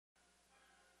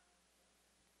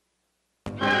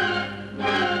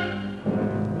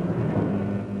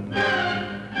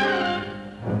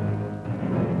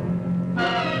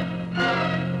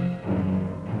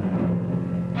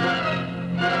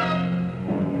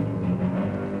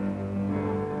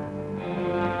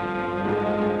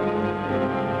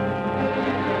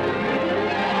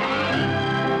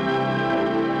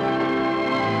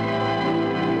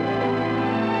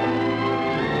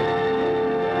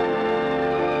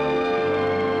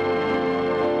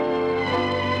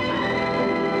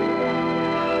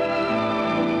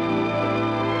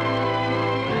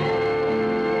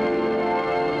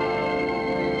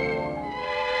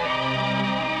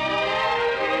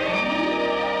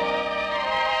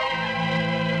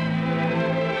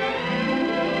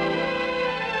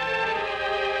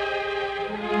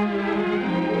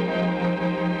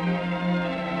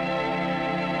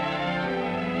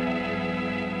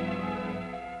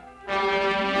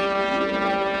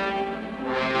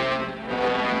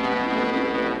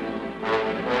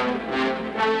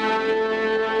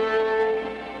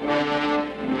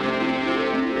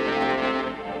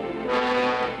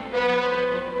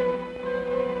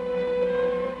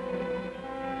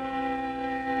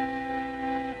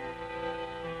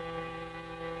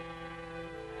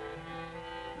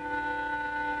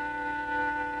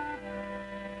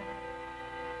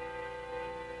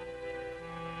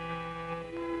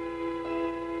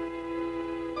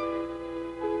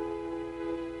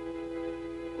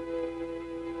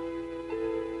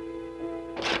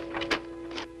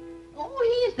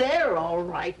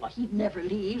right. Well, he never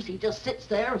leaves. He just sits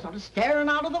there sort of staring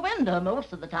out of the window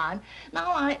most of the time.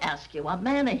 Now, I ask you, a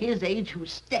man of his age who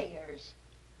stares.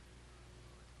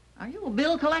 Are you a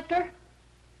bill collector?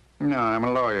 No, I'm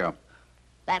a lawyer.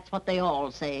 That's what they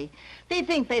all say. They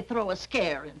think they throw a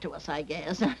scare into us, I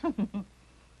guess.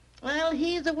 Well,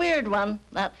 he's a weird one,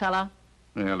 that fella.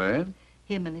 Really?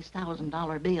 Him and his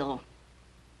 $1,000 bill.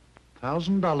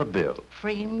 $1,000 bill?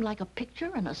 Framed like a picture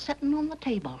and a setting on the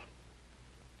table.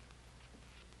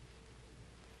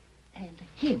 And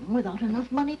him without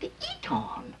enough money to eat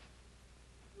on.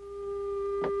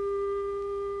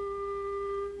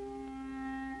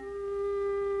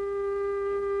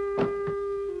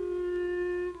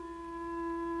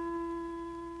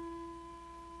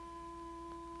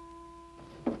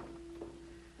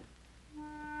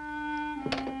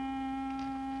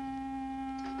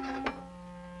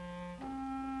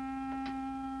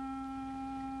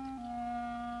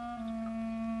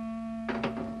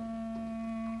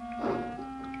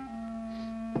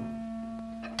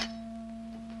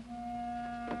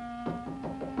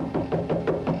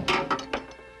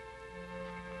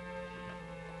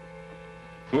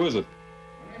 Who is it?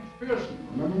 My name's Pearson.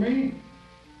 Remember me?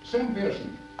 Sam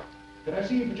Pearson. Could I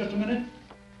see you for just a minute?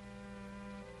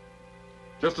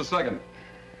 Just a second.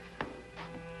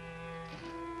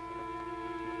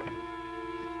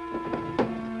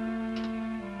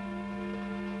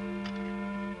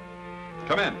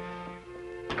 Come in.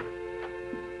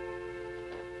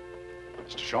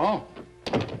 Mr. Shaw.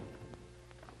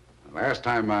 Last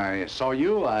time I saw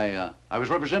you, I was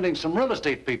representing some real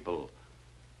estate people.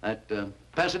 That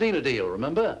Pasadena deal,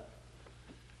 remember?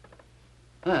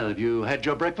 Well, have you had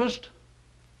your breakfast?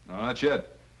 No, not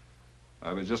yet.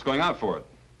 I was just going out for it.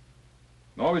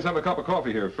 Always have a cup of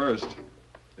coffee here first.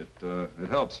 It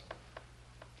helps.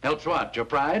 Helps what? Your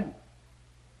pride?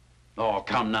 Oh,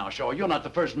 come now, Shaw. You're not the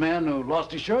first man who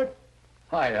lost his shirt.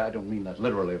 I don't mean that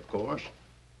literally, of course.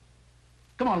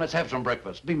 Come on, let's have some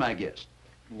breakfast. Be my guest.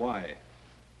 Why?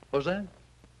 What's that?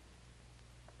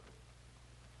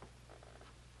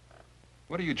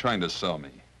 What are you trying to sell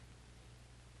me?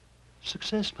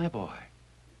 Success, my boy.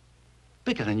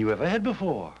 Bigger than you ever had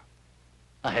before.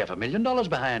 $500,000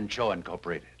 behind Shaw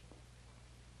Incorporated.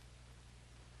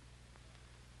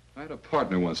 I had a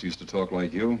partner once who used to talk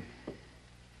like you.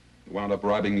 He wound up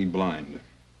robbing me blind.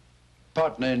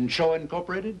 Partner in Shaw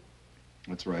Incorporated?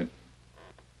 That's right.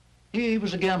 He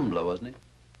was a gambler, wasn't he?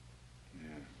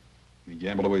 Yeah. He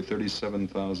gambled away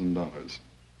 $37,000.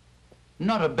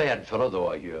 Not a bad fellow, though,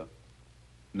 I hear.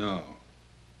 No.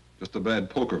 Just a bad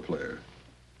poker player.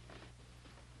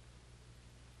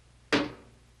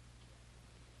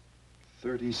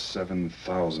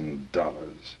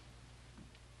 $37,000.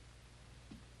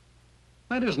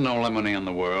 That isn't all the money in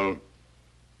the world.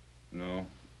 No.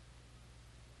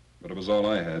 But it was all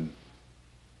I had.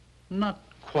 Not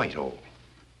quite all.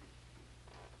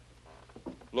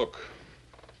 Look,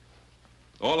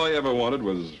 all I ever wanted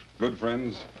was good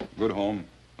friends, good home,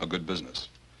 a good business.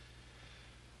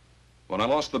 When I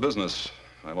lost the business,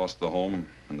 I lost the home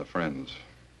and the friends.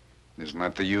 Isn't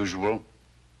that the usual?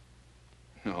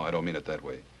 No, I don't mean it that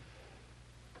way.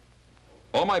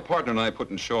 All my partner and I put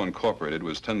in Shaw Incorporated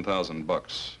was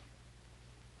 $10,000.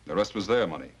 The rest was their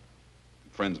money,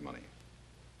 friends' money.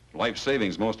 Life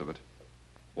savings, most of it.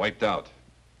 Wiped out.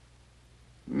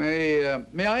 May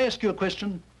I ask you a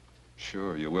question?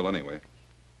 Sure, you will anyway.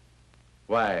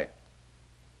 Why?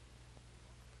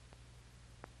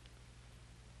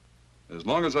 As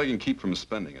long as I can keep from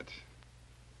spending it,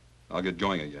 I'll get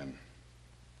going again.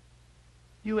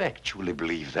 You actually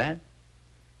believe that?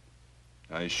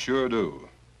 I sure do.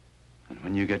 And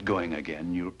when you get going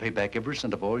again, you'll pay back every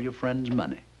cent of all your friends'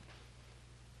 money.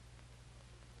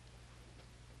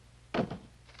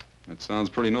 That sounds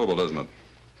pretty noble, doesn't it?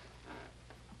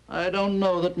 I don't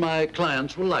know that my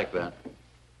clients will like that.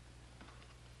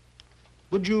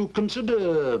 Would you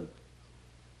consider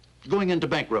going into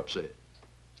bankruptcy?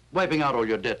 Wiping out all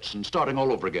your debts and starting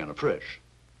all over again, afresh?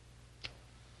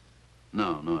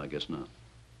 No, I guess not.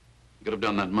 You could have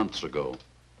done that months ago.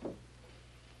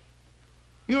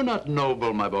 You're not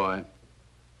noble, my boy.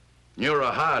 You're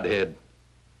a hardhead.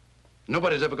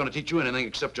 Nobody's ever going to teach you anything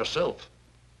except yourself.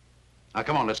 Now,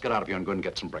 come on, let's get out of here and go and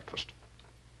get some breakfast.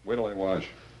 Wait till I wash.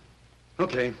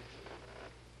 Okay.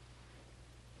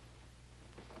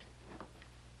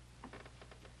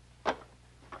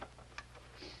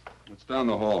 It's down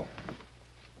the hall.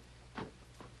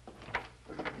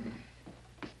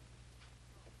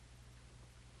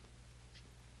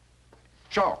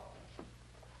 Sure.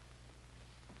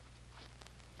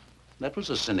 That was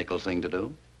a cynical thing to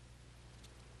do.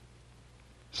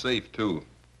 Safe, too.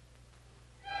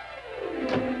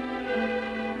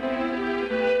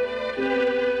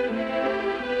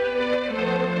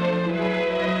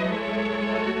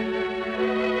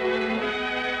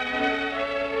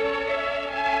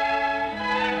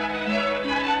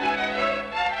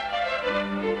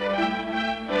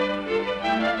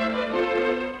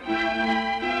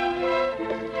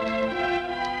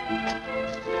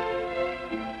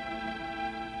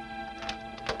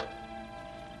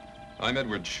 I'm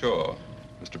Edward Shaw.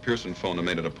 Mr. Pearson phoned and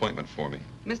made an appointment for me.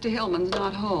 Mr. Hillman's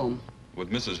not home.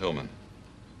 With Mrs. Hillman.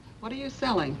 What are you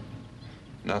selling?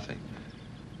 Nothing.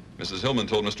 Mrs. Hillman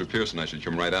told Mr. Pearson I should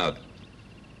come right out.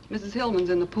 Mrs. Hillman's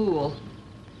in the pool.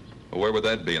 Well, where would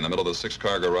that be? In the middle of the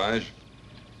 6-car garage?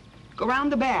 Go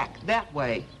round the back, that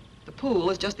way. The pool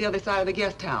is just the other side of the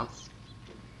guest house.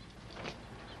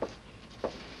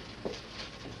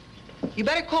 You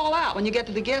better call out when you get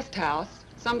to the guest house.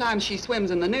 Sometimes she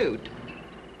swims in the nude.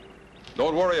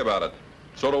 Don't worry about it.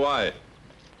 So do I.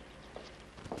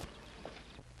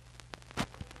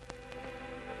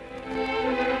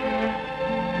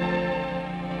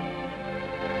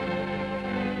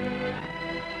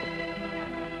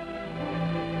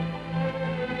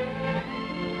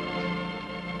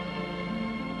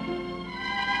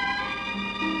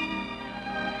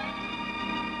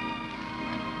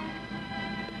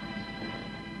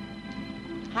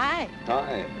 Hi.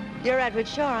 Hi. You're Edward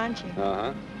Shaw, aren't you?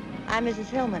 Uh-huh. I'm Mrs.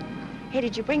 Hillman. Hey,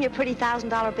 did you bring your pretty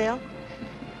 $1,000 bill?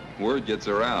 Word gets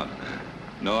around.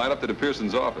 No, I left it at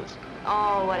Pearson's office.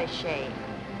 Oh, what a shame.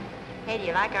 Hey, do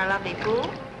you like our lovely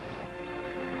pool?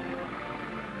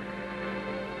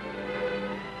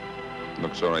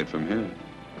 Looks all right from here.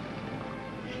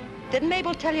 Didn't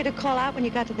Mabel tell you to call out when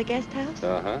you got to the guest house?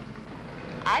 Uh-huh.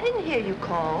 I didn't hear you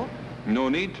call. No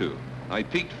need to. I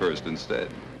peeked first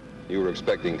instead. You were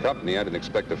expecting company. I didn't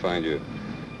expect to find you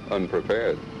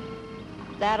unprepared.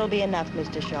 That'll be enough,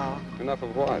 Mr. Shaw. Enough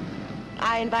of what?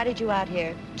 I invited you out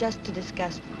here just to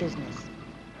discuss business.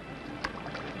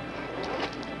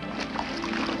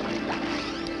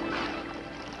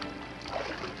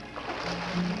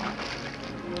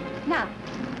 Now,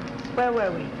 where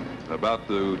were we? About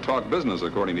to talk business,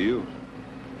 according to you.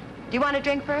 Do you want a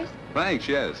drink first? Thanks,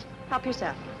 yes. Help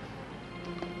yourself.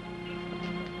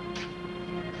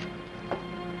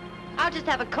 I'll just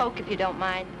have a Coke if you don't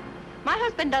mind. My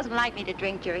husband doesn't like me to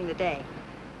drink during the day.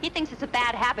 He thinks it's a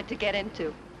bad habit to get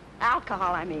into.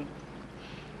 Alcohol, I mean.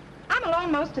 I'm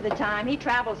alone most of the time. He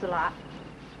travels a lot.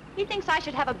 He thinks I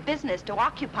should have a business to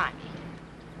occupy me.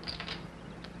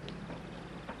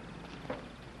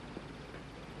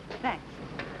 Thanks.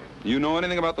 You know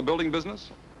anything about the building business?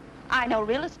 I know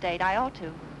real estate. I ought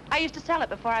to. I used to sell it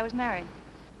before I was married.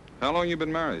 How long you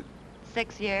been married?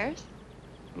 6 years.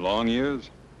 Long years?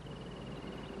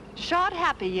 Short,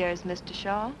 happy years, Mr.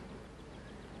 Shaw.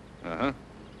 Uh-huh.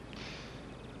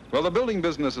 Well, the building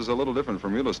business is a little different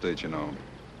from real estate, you know.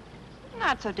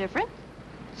 Not so different.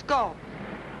 Let's go.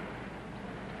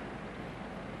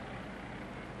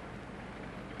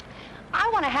 I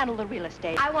want to handle the real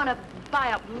estate. I want to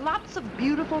buy up lots of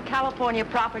beautiful California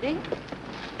property.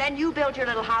 Then you build your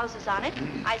little houses on it.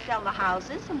 I sell the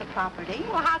houses and the property.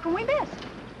 Well, how can we miss?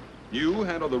 You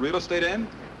handle the real estate end?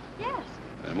 Yes.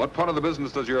 And what part of the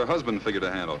business does your husband figure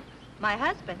to handle? My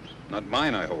husband. Not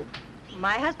mine, I hope.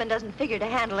 My husband doesn't figure to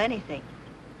handle anything.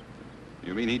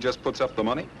 You mean he just puts up the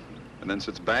money and then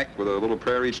sits back with a little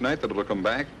prayer each night that it'll come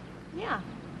back? Yeah.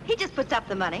 He just puts up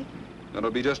the money. That'll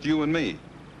be just you and me.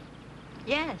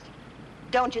 Yes.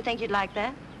 Don't you think you'd like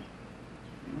that?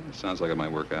 Sounds like it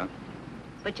might work out.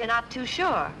 But you're not too sure.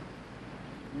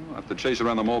 I'll have to chase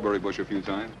around the mulberry bush a few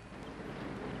times.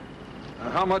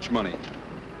 How much money?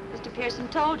 Mr. Pearson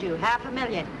told you,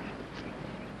 $500,000.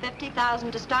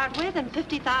 50,000 to start with and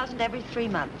 50,000 every 3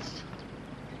 months.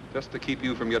 Just to keep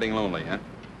you from getting lonely, huh?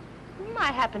 My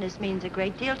happiness means a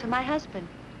great deal to my husband.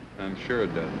 I'm sure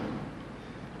it does.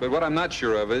 But what I'm not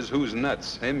sure of is who's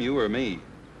nuts, him, you, or me.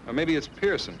 Or maybe it's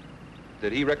Pearson.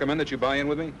 Did he recommend that you buy in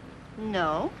with me?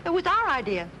 No, it was our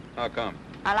idea. How come?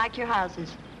 I like your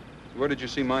houses. Where did you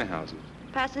see my houses?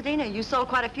 Pasadena, you sold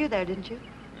quite a few there, didn't you?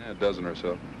 Yeah, a dozen or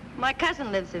so. My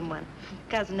cousin lives in one,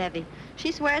 Cousin Evie.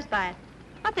 She swears by it.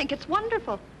 I think it's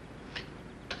wonderful.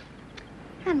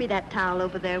 Hand me that towel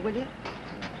over there, will you?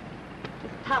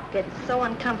 This top gets so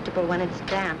uncomfortable when it's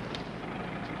damp.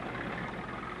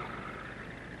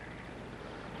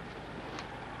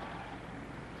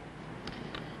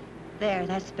 There,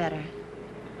 that's better.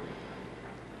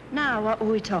 Now, what were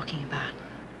we talking about?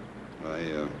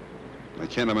 I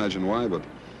can't imagine why, but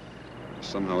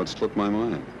somehow it slipped my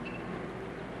mind.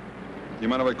 You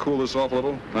mind if I cool this off a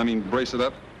little? I mean, brace it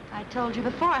up? I told you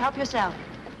before, help yourself.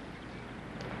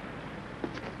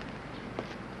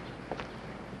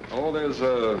 Oh, there's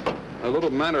a little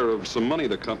matter of some money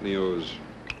the company owes.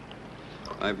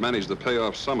 I've managed to pay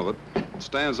off some of it. It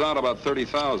stands out about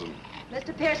 30,000.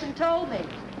 Mr. Pearson told me.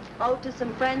 Owed to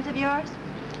some friends of yours?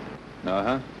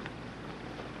 Uh-huh.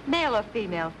 Male or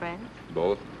female friends?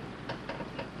 Both.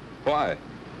 Why?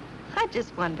 I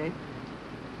just wondered.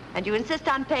 And you insist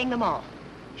on paying them all?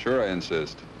 Sure I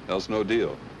insist. Else no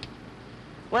deal.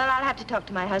 Well, I'll have to talk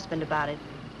to my husband about it.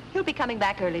 He'll be coming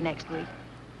back early next week.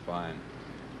 Fine.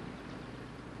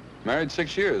 Married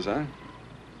 6 years, huh?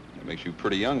 That makes you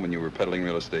pretty young when you were peddling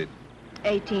real estate.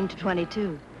 18 to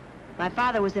 22. My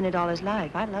father was in it all his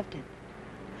life. I loved it.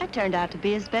 I turned out to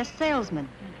be his best salesman.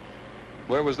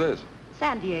 Where was this?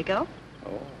 San Diego.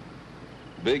 Oh.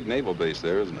 Big naval base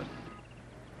there, isn't it?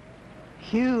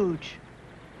 Huge.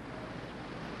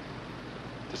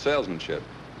 The salesmanship.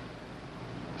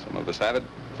 Some of us have it,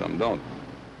 some don't.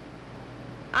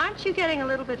 Aren't you getting a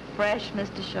little bit fresh,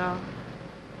 Mr. Shaw?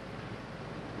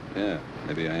 Yeah,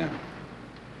 maybe I am.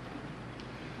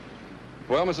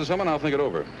 Well, Mrs. Hillman, I'll think it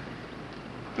over.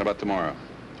 How about tomorrow?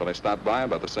 Shall I stop by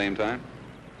about the same time?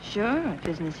 Sure,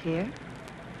 business here.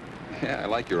 Yeah, I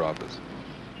like your office.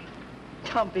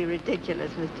 Don't be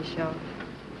ridiculous, Mr. Shaw.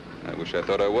 I wish I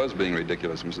thought I was being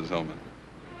ridiculous, Mrs. Hillman.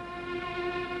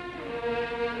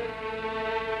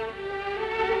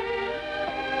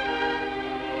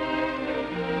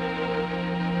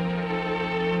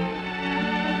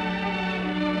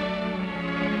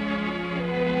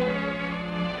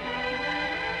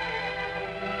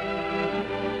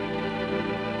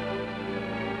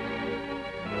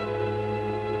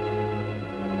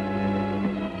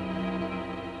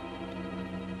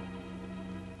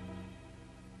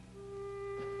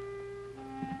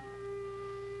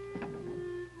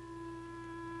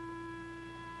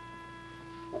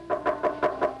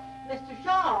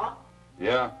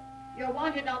 Yeah? You're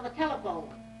wanted on the telephone.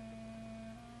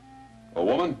 A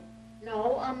woman?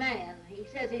 No, a man. He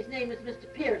says his name is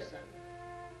Mr. Pearson.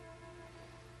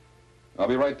 I'll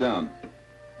be right down.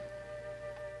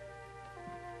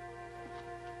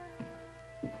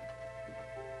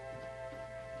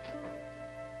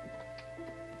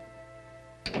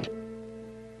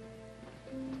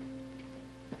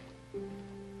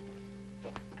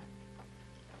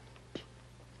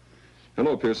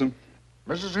 Hello, Pearson.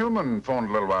 Mrs. Hillman phoned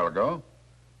a little while ago.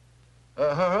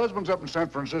 Her husband's up in San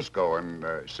Francisco and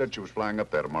said she was flying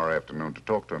up there tomorrow afternoon to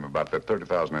talk to him about that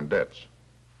 $30,000 in debts.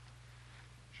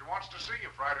 She wants to see you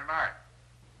Friday night.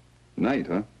 Night,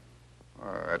 huh?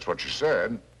 That's what she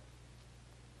said.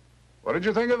 What did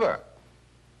you think of her?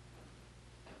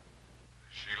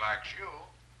 She likes you.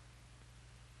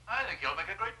 I think you'll make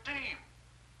a great team.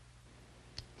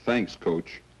 Thanks,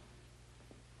 Coach.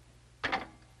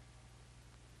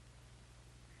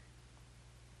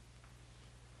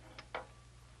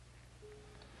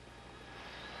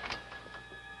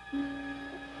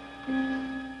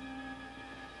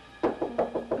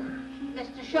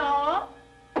 Mr. Shaw?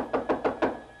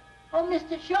 Oh,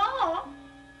 Mr. Shaw?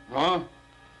 Huh?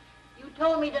 You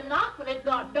told me to knock when it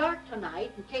got dark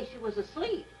tonight in case you was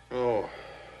asleep. Oh.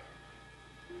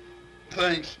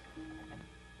 Thanks.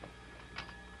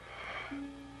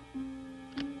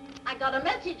 I got a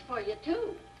message for you,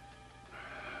 too.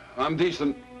 I'm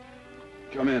decent.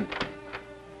 Come in.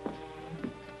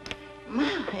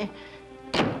 My,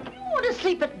 you want to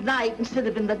sleep at night instead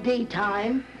of in the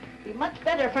daytime. Be much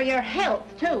better for your health,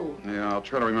 too. Yeah, I'll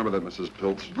try to remember that, Mrs.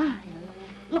 Piltz. My,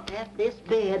 look at this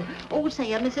bed. Oh, say,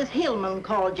 Mrs. Hillman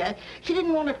called you. She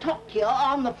didn't want to talk to you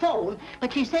on the phone,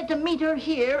 but she said to meet her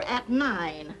here at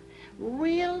 9.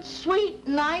 Real sweet,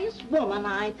 nice woman,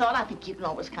 I thought. I think you can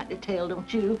always kind of tell,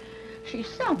 don't you? She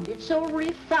sounded so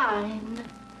refined.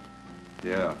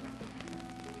 Yeah.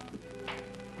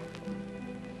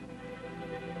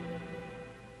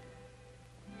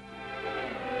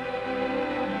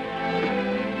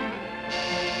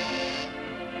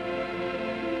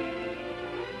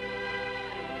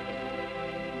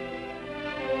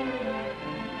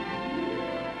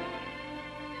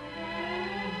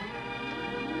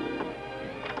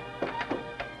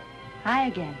 Hi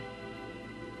again.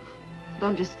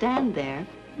 Don't just stand there.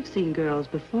 You've seen girls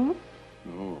before.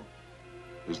 Oh.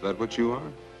 Is that what you are?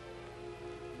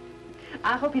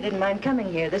 I hope you didn't mind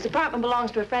coming here. This apartment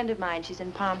belongs to a friend of mine. She's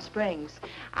in Palm Springs.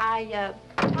 I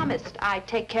promised I'd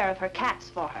take care of her cats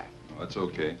for her. Oh, that's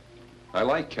okay. I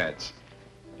like cats.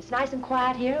 It's nice and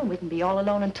quiet here, and we can be all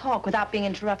alone and talk without being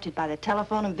interrupted by the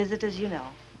telephone and visitors, you know.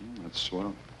 That's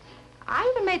swell. I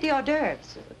even made the hors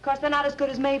d'oeuvres. Of course, they're not as good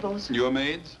as Mabel's. Your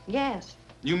maids? Yes.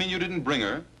 You mean you didn't bring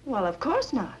her? Well, of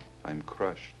course not. I'm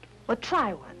crushed. Well,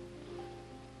 try one.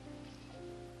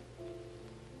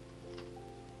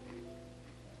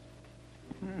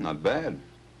 Not bad.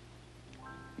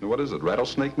 What is it,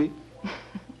 rattlesnake meat?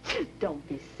 Don't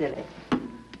be silly.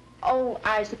 Oh,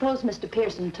 I suppose Mr.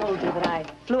 Pearson told you that I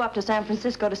flew up to San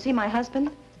Francisco to see my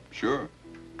husband? Sure.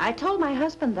 I told my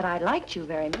husband that I liked you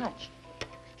very much.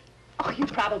 Oh, you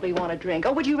probably want a drink.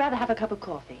 Or would you rather have a cup of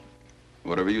coffee?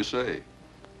 Whatever you say.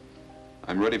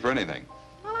 I'm ready for anything.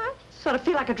 Well, that's Sort of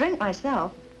feel like a drink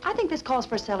myself. I think this calls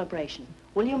for a celebration.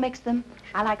 Will you mix them?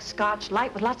 I like scotch,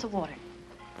 light with lots of water.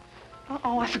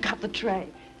 Uh-oh, I forgot the tray.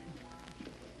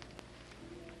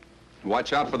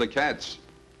 Watch out for the cats.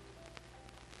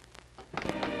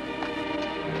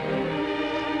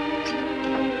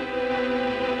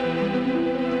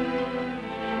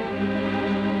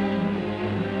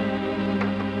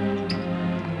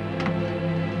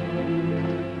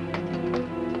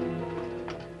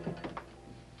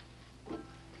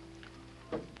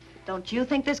 Don't you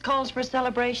think this calls for a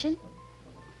celebration?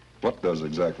 What does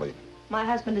exactly? My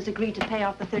husband has agreed to pay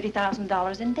off the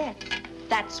 $30,000 in debt.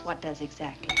 That's what does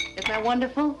exactly. Isn't that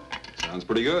wonderful? Sounds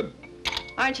pretty good.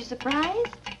 Aren't you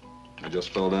surprised? I just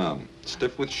fell down,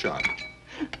 stiff with shock.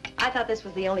 I thought this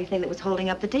was the only thing that was holding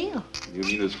up the deal. You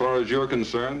mean as far as you're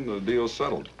concerned, the deal's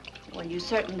settled? Well, you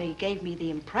certainly gave me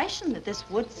the impression that this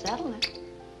would settle it.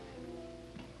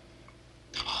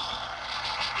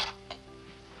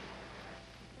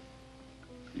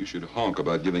 You should honk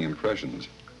about giving impressions.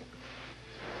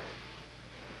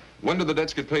 When do the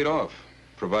debts get paid off?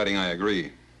 Providing I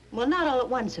agree. Well, not all at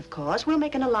once, of course. We'll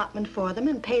make an allotment for them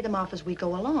and pay them off as we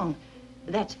go along.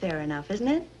 That's fair enough, isn't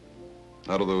it?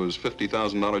 Out of those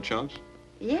 $50,000 chunks?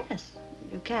 Yes.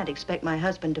 You can't expect my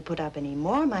husband to put up any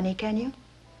more money, can you?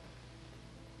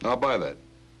 I'll buy that.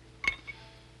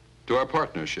 To our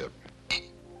partnership.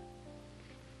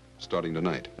 Starting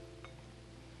tonight.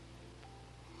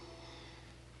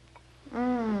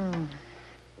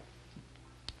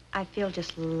 I feel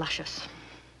just luscious.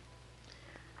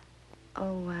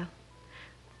 Oh,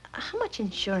 how much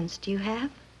insurance do you have?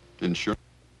 Insurance?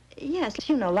 Yes,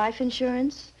 you know, life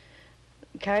insurance.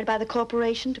 Carried by the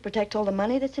corporation to protect all the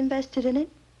money that's invested in it.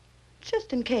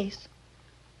 Just in case.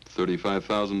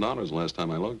 $35,000 last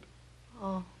time I looked.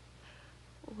 Oh,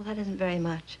 well, that isn't very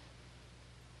much.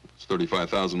 It's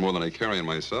 $35,000 more than I carry in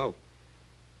myself.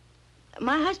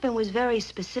 My husband was very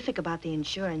specific about the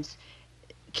insurance.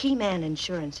 Key man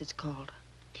insurance, it's called.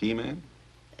 Key man?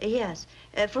 Yes.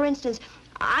 For instance,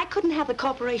 I couldn't have the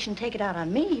corporation take it out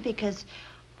on me because,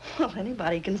 well,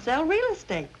 anybody can sell real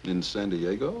estate. In San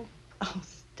Diego? Oh,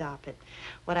 stop it.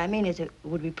 What I mean is it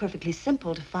would be perfectly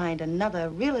simple to find another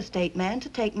real estate man to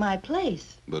take my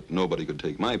place. But nobody could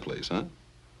take my place, huh?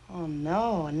 Oh,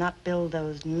 no, and not build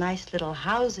those nice little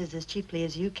houses as cheaply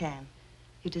as you can.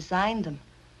 You designed them.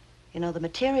 You know the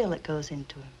material that goes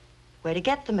into them. Where to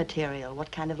get the material,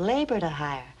 what kind of labor to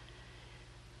hire.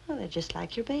 Well, they're just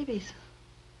like your babies.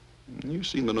 You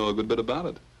seem to know a good bit about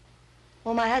it.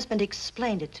 Well, my husband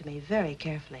explained it to me very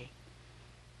carefully.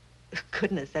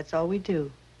 Goodness, that's all we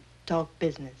do. Talk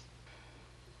business.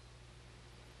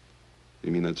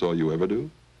 You mean that's all you ever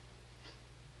do?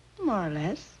 More or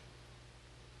less.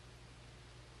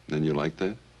 Then you like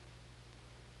that?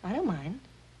 I don't mind.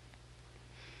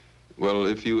 Well,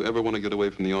 if you ever want to get away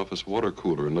from the office water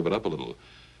cooler and live it up a little,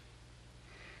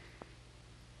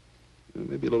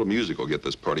 maybe a little music will get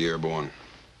this party airborne.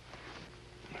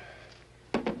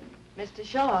 Mr.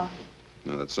 Shaw.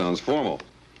 Now, that sounds formal.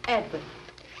 Edward.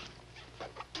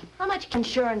 How much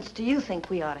insurance do you think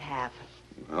we ought to have?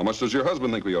 How much does your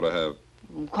husband think we ought to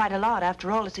have? Quite a lot.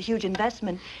 After all, it's a huge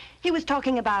investment. He was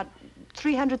talking about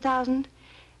 300,000.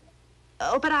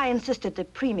 Oh, but I insisted the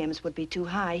premiums would be too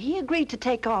high. He agreed to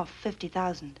take off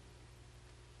 50,000.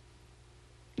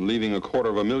 Leaving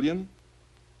 $250,000?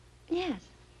 Yes.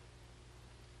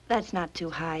 That's not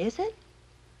too high, is it?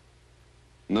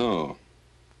 No.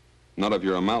 Not if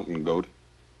you're a mountain goat.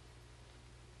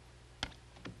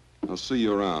 I'll see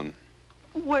you around.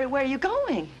 Where are you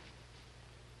going?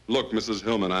 Look, Mrs.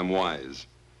 Hillman, I'm wise.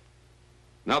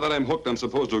 Now that I'm hooked, I'm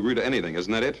supposed to agree to anything,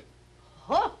 isn't that it?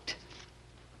 Hooked?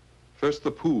 First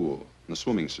the pool and the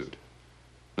swimming suit.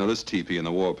 Now this teepee and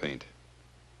the war paint.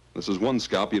 This is one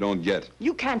scalp you don't get.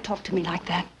 You can't talk to me like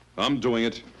that. I'm doing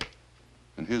it.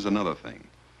 And here's another thing.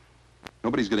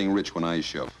 Nobody's getting rich when I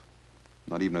shove.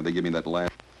 Not even if they give me that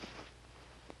last...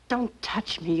 Don't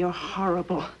touch me. You're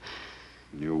horrible.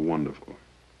 You're wonderful.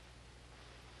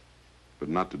 But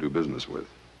not to do business with.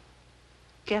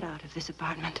 Get out of this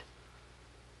apartment.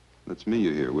 That's me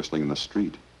you hear whistling in the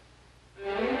street.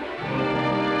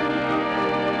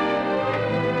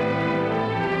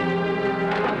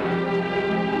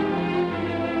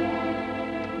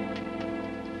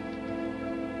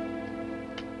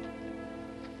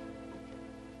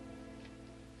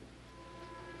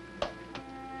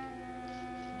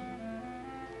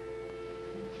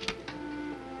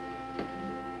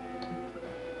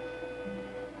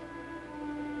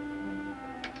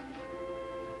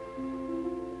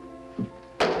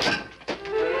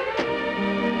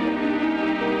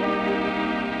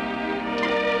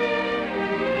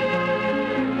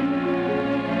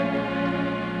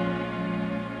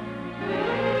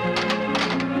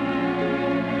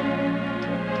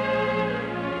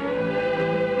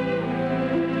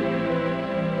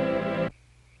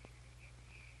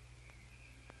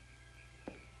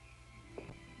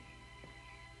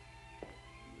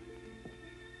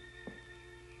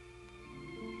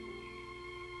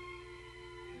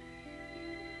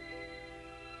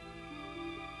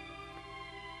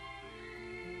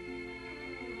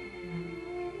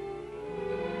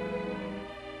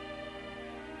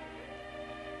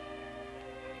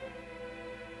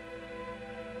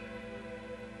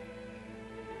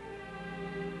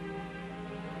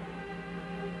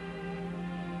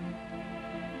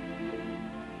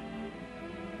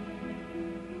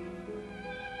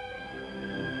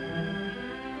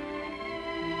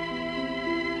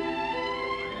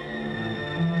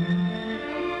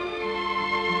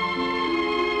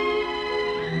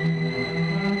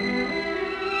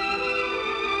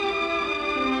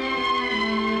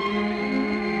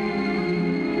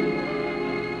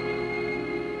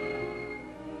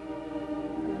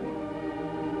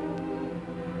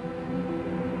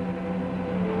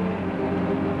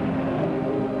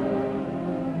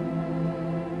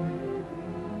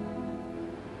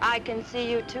 I can see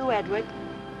you too, Edward.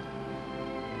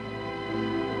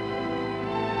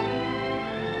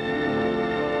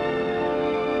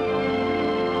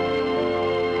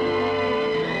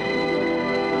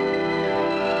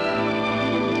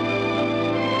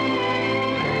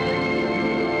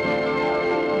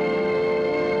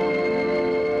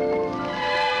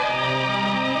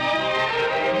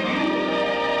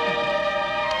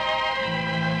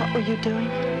 What were you doing?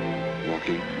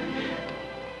 Walking.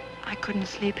 I couldn't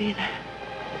sleep either.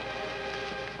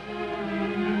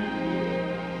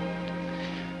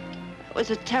 It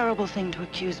was a terrible thing to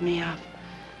accuse me of.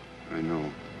 I know.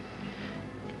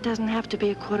 It doesn't have to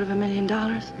be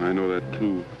 $250,000. I know that,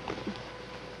 too.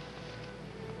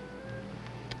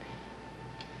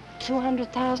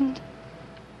 200,000?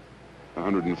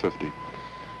 150.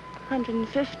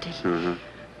 150. Uh-huh.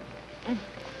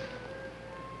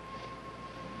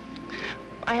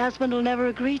 My husband will never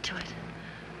agree to it.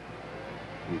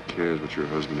 Who cares what your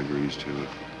husband agrees to?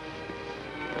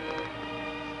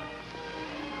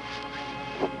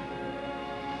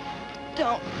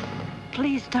 Don't.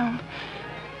 Please don't.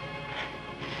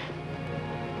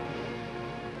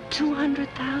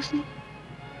 200,000?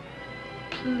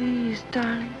 Please,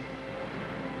 darling.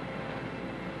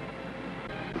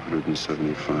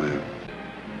 175.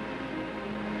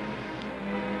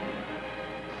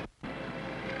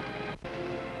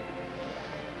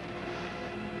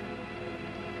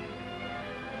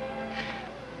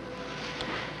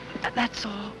 That's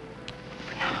all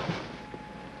for now.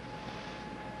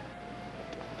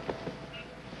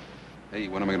 Hey,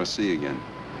 when am I going to see you again?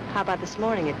 How about this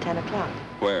morning at 10 o'clock?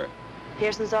 Where?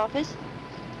 Pearson's office?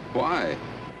 Why?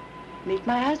 Meet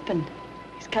my husband.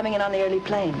 He's coming in on the early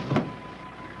plane.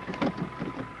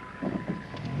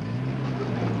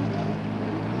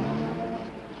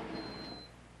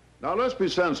 Now, let's be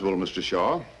sensible, Mr.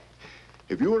 Shaw.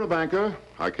 If you were a banker,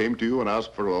 I came to you and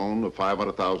asked for a loan of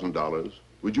 $500,000,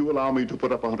 would you allow me to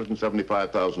put up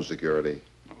 $175,000 security?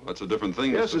 Well, that's a different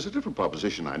thing. Yes, it's a different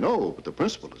proposition, I know, but the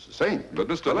principle is the same. But,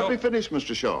 Mr. Now, let Hill- me finish,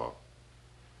 Mr. Shaw.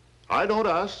 I don't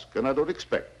ask and I don't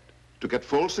expect to get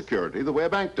full security the way a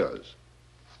bank does.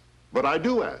 But I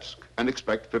do ask and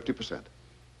expect 50%.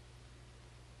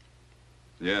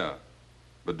 Yeah,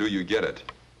 but do you get it?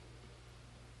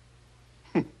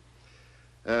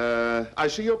 I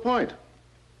see your point.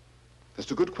 That's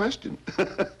a good question.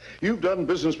 You've done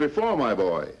business before, my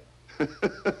boy.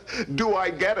 Do I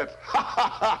get it?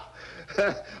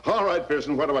 All right,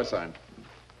 Pearson, what do I sign?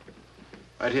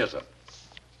 Right here, sir.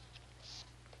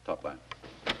 Top line.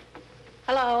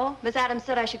 Hello. Miss Adams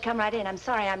said I should come right in. I'm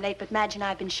sorry I'm late, but Madge and I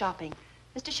have been shopping.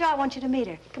 Mr. Shaw, I want you to meet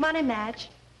her. Come on in, Madge.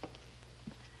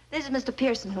 This is Mr.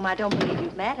 Pearson, whom I don't believe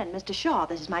you've met, and Mr. Shaw,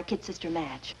 this is my kid sister,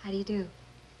 Madge. How do you do?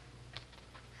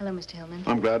 Hello, Mr. Hillman.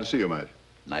 I'm glad to see you, Madge.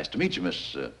 Nice to meet you,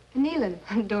 Miss... Neilan.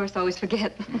 Doris always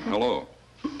forget. Hello.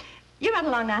 You run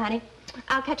along now, honey.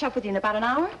 I'll catch up with you in about an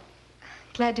hour.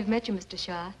 Glad to have met you, Mr.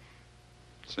 Shaw.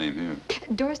 Same here.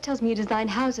 Doris tells me you design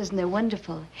houses, and they're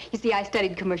wonderful. You see, I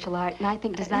studied commercial art, and I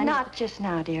think design... Not just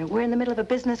now, dear. We're in the middle of a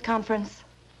business conference.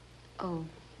 Oh,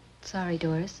 sorry,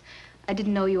 Doris. I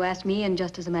didn't know you asked me in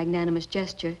just as a magnanimous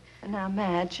gesture. Now,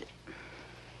 Madge...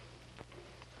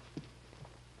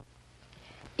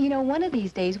 You know, one of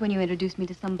these days, when you introduce me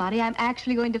to somebody, I'm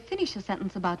actually going to finish a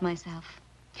sentence about myself.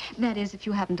 That is, if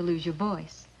you happen to lose your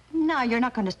voice. No, you're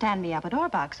not going to stand me up at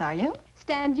Orbach's, are you?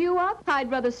 Stand you up?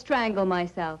 I'd rather strangle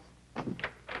myself.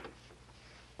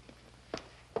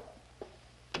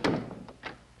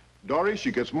 Doris,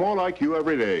 she gets more like you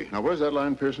every day. Now, where's that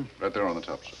line, Pearson? Right there on the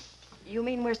top, sir. You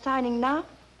mean we're signing now?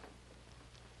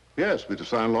 Yes, we'd have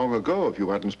signed long ago if you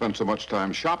hadn't spent so much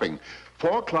time shopping.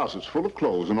 4 closets full of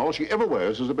clothes, and all she ever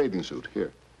wears is a bathing suit.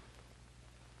 Here.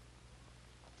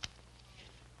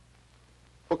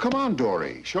 Well, come on,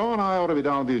 Dory. Shaw and I ought to be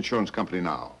down at the insurance company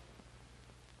now.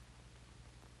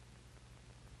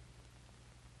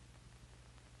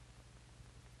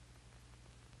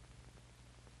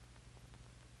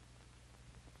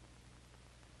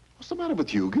 What's the matter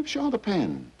with you? Give Shaw the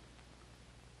pen.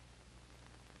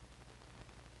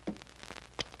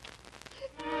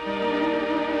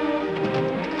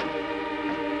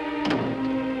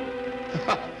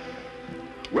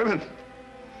 Women.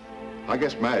 I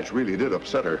guess Madge really did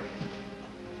upset her.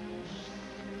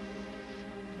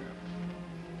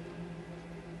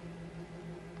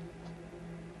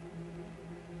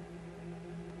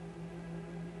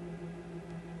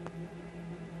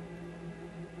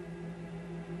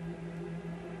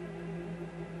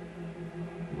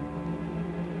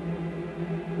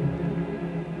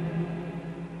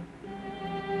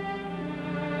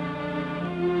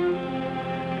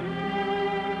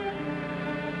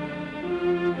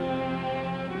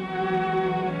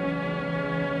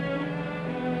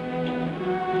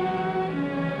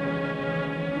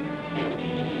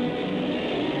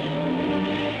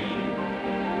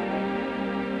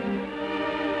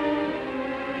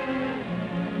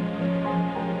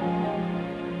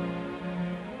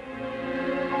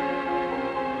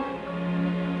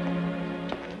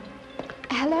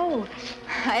 Oh,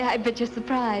 I bet you're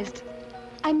surprised.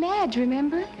 I'm Madge,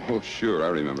 remember? Oh, sure, I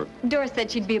remember. Doris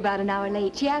said she'd be about an hour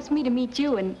late. She asked me to meet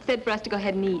you and said for us to go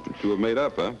ahead and eat. You two have made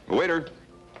up, huh? Waiter,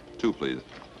 2, please.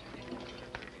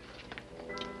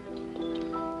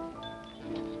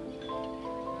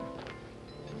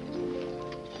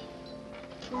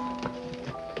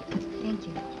 Thank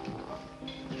you.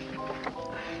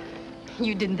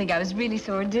 You didn't think I was really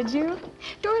sore, did you?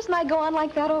 Doris and I go on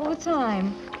like that all the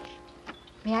time.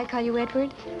 May I call you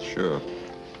Edward? Sure.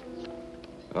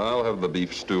 I'll have the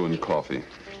beef stew and coffee.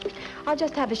 I'll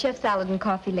just have the chef salad and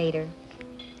coffee later.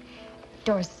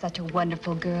 Doris is such a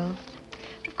wonderful girl.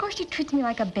 Of course, she treats me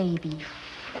like a baby.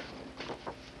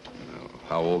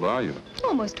 How old are you?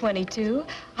 Almost 22.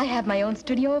 I have my own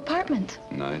studio apartment.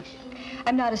 Nice.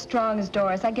 I'm not as strong as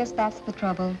Doris. I guess that's the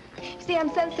trouble. You see,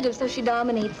 I'm sensitive, so she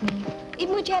dominates me.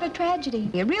 Even when she had a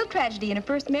tragedy, a real tragedy in her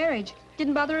first marriage,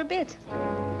 didn't bother her a bit.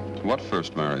 What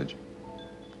first marriage?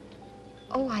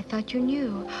 Oh, I thought you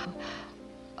knew.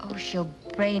 Oh, she'll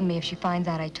brain me if she finds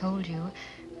out I told you.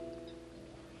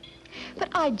 But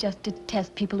I just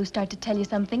detest people who start to tell you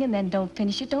something and then don't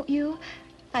finish it, don't you?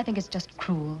 I think it's just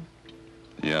cruel.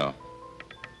 Yeah.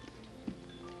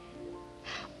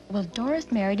 Well,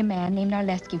 Doris married a man named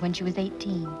Narleski when she was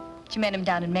 18. She met him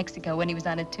down in Mexico when he was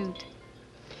on a toot.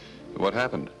 What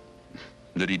happened?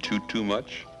 Did he toot too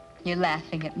much? You're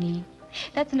laughing at me.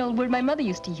 That's an old word my mother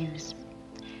used to use.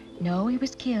 No, he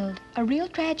was killed. A real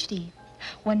tragedy.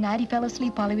 One night he fell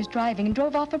asleep while he was driving and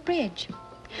drove off a bridge.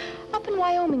 Up in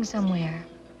Wyoming somewhere.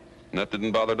 And that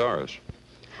didn't bother Doris?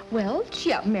 Well,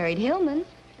 she up and married Hillman.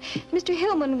 Mr.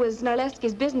 Hillman was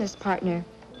Narleski's business partner.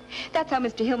 That's how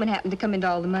Mr. Hillman happened to come into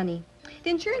all the money.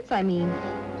 The insurance, I mean.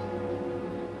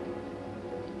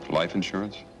 Life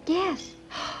insurance? Yes.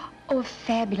 Oh, a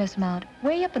fabulous amount.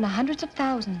 Way up in the hundreds of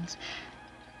thousands.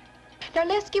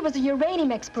 Narleski was a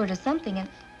uranium expert or something, and...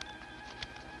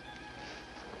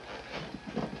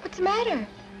 What's the matter?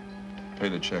 Pay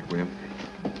the check, will you?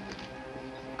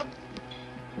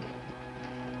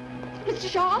 Mr.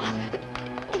 Shaw,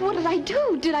 what did I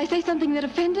do? Did I say something that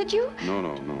offended you?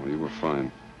 No, you were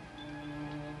fine.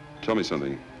 Tell me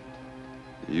something.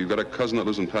 You got a cousin that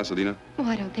lives in Pasadena? Oh,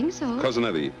 I don't think so. Cousin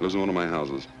Evie lives in one of my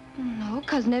houses. No,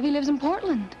 Cousin Evie lives in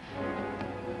Portland.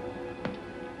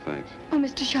 Thanks. Oh,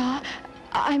 Mr. Shaw,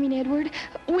 I mean Edward,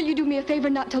 will you do me a favor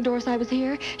and not tell Doris I was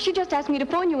here? She just asked me to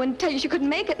phone you and tell you she couldn't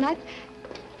make it, and I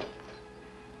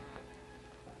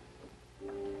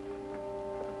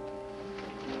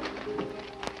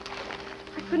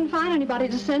couldn't find anybody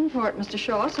to send for it, Mr.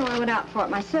 Shaw, so I went out for it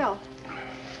myself.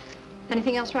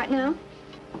 Anything else right now?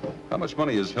 How much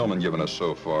money has Hillman given us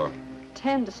so far?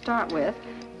 10 to start with.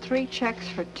 3 checks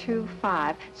for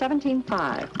 2.5.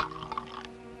 17.5.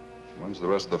 When's the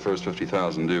rest of the first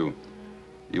 50,000 due?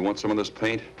 You want some of this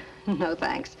paint? No,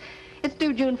 thanks. It's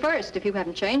due June 1st, if you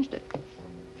haven't changed it.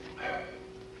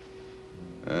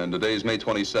 And today's May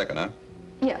 22nd, huh?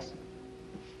 Yes.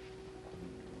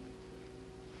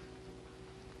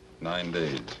 9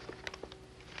 days.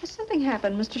 Has something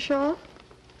happened, Mr. Shaw?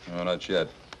 No, not yet.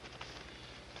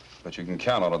 But you can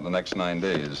count on it the next 9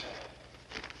 days.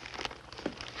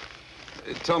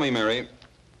 Tell me, Mary,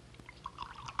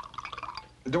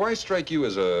 do I strike you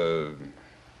as a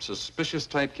suspicious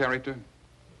type character?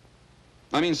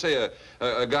 I mean, say,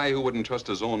 a guy who wouldn't trust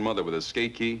his own mother with a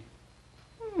skate key?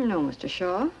 No, Mr.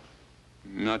 Shaw.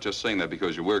 I'm not just saying that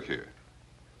because you work here.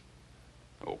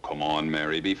 Oh, come on,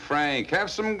 Mary, be frank. Have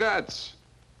some guts.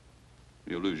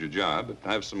 You'll lose your job, but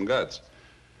have some guts.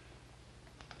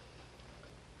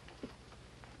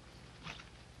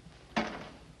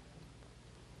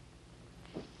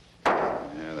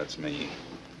 Yeah, that's me.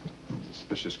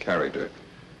 Suspicious character.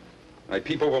 I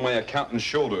peep over my accountant's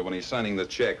shoulder when he's signing the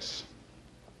checks.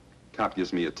 Cop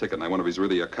gives me a ticket, and I wonder if he's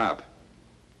really a cop.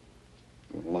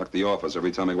 I'll lock the office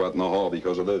every time I go out in the hall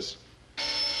because of this.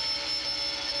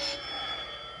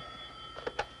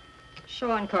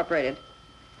 Shaw Incorporated.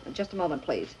 Just a moment,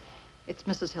 please. It's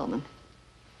Mrs. Hillman.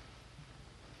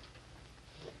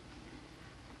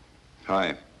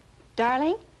 Hi.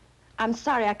 Darling, I'm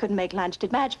sorry I couldn't make lunch.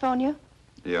 Did Madge phone you?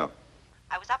 Yeah.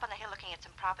 I was up on the hill looking at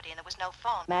some property and there was no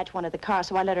phone. Madge wanted the car,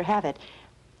 so I let her have it.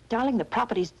 Darling, the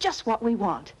property's just what we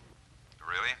want.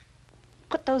 Really?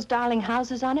 Put those darling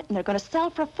houses on it and they're going to sell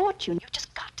for a fortune. You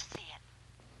just got to see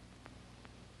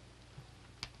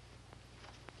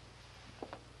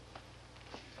it.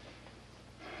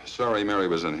 Sorry Mary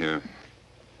was in here.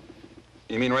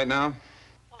 You mean right now?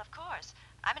 Well, of course.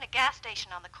 I'm in a gas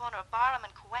station on the corner of Barham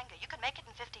and Cahuenga. You can make it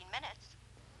in 15 minutes.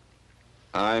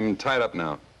 I'm tied up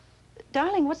now.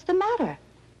 Darling, what's the matter?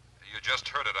 You just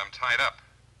heard it. I'm tied up.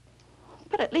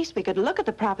 But at least we could look at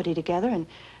the property together and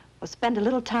spend a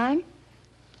little time.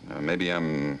 Maybe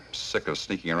I'm sick of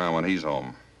sneaking around when he's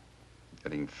home.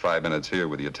 Getting 5 minutes here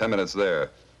with you, 10 minutes there.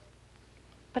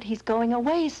 But he's going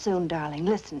away soon, darling.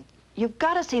 Listen, you've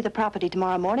got to see the property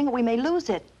tomorrow morning or we may lose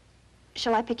it.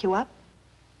 Shall I pick you up?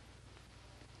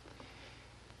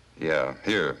 Yeah,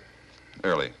 here.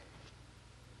 Early.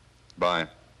 Bye.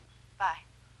 Bye.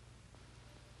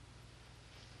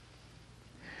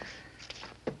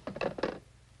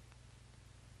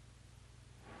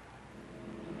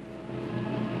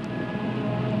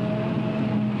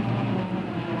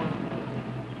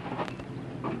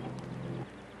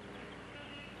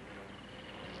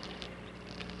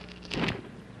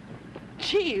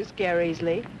 Gee, you scare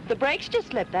easily. The brakes just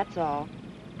slipped, that's all.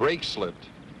 Brake slipped.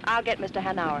 I'll get Mr.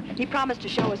 Hanauer. He promised to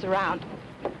show us around.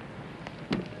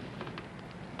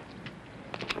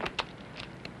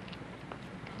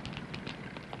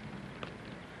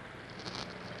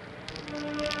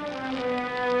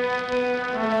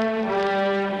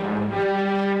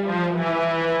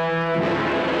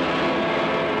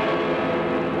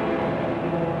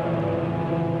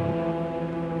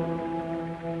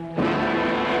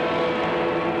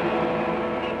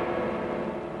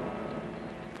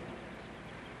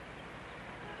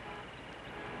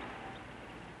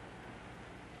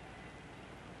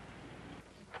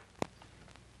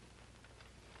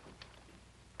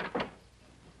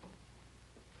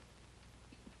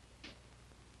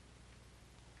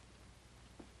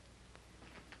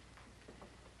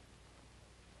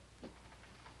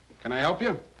 Can I help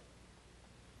you?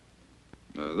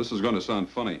 This is going to sound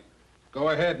funny. Go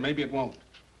ahead, maybe it won't.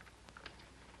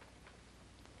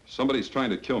 Somebody's trying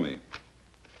to kill me.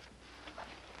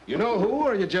 You know who,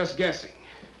 or are you just guessing?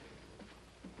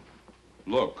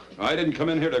 Look, I didn't come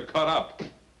in here to cut up.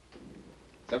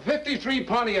 It's a 53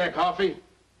 Pontiac, Hoffy.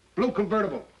 Blue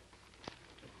convertible.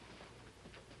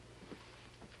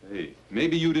 Hey,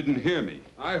 maybe you didn't hear me.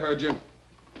 I heard you.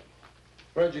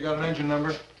 Fred, you got an engine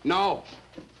number? No.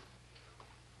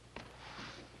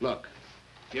 Look,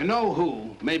 if you know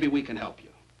who, maybe we can help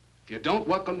you. If you don't,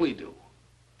 what can we do?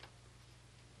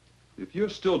 If you're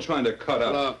still trying to cut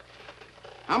up... Look,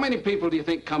 how many people do you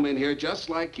think come in here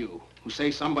just like you, who say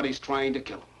somebody's trying to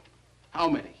kill them? How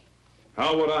many?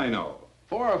 How would I know?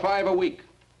 4 or 5 a week.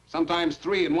 Sometimes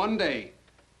 3 in one day.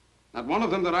 Not one of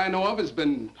them that I know of has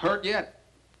been hurt yet.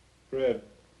 Fred,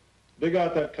 dig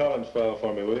out that Collins file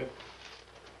for me, will you?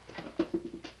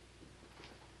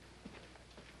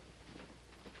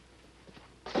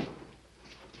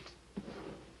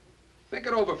 Think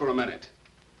it over for a minute.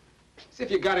 See if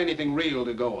you got anything real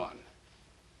to go on.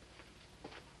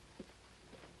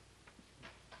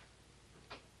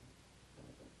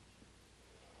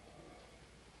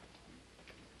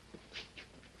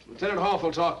 Lieutenant Hoff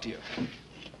will talk to you.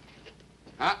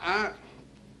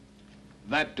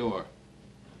 That door.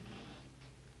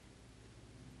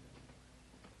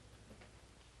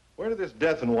 Where did this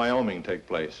death in Wyoming take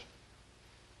place?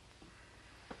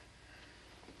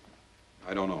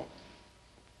 I don't know.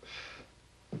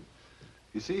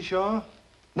 You see, Shaw?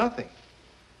 Nothing.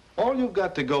 All you've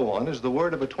got to go on is the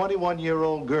word of a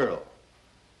 21-year-old girl.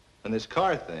 And this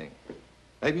car thing,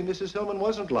 maybe Mrs. Hillman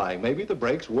wasn't lying. Maybe the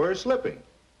brakes were slipping.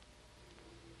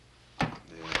 Yeah,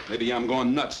 maybe I'm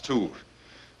going nuts, too.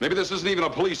 Maybe this isn't even a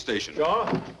police station.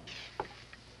 Shaw?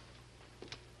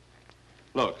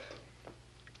 Look,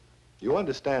 you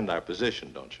understand our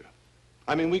position, don't you?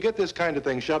 I mean, we get this kind of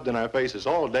thing shoved in our faces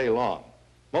all day long.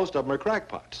 Most of them are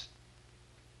crackpots.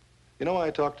 You know why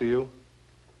I talk to you?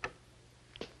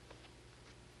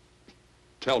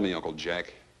 Tell me, Uncle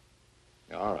Jack.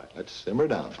 All right, let's simmer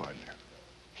down, partner.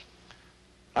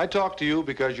 I talk to you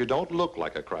because you don't look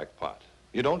like a crackpot.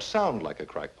 You don't sound like a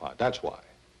crackpot, that's why.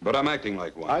 But I'm acting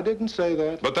like one. I didn't say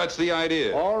that. But that's the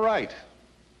idea. All right.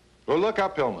 We'll look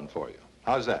up Hillman for you.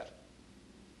 How's that?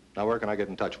 Now, where can I get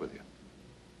in touch with you?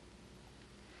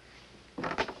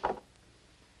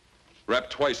 Wrapped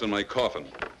twice in my coffin.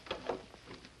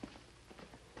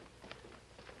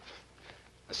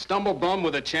 A stumble bum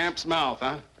with a champ's mouth,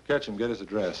 huh? Catch him, get his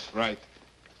address. Right.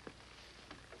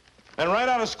 And write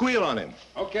out a squeal on him.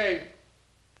 Okay.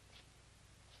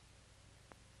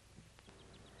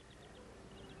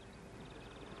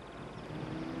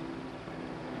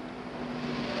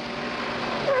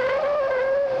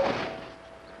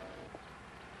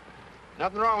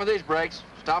 Nothing wrong with these brakes.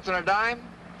 Stops on a dime,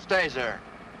 stays there.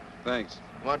 Thanks.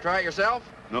 You want to try it yourself?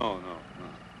 No.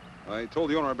 I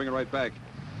told the owner I'd bring it right back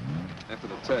after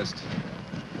the test.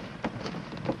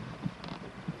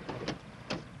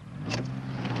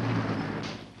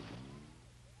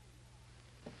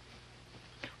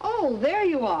 Oh, there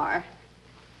you are.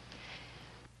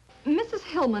 Mrs.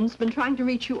 Hillman's been trying to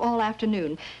reach you all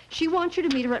afternoon. She wants you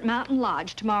to meet her at Mountain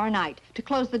Lodge tomorrow night to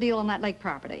close the deal on that lake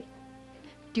property.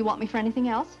 Do you want me for anything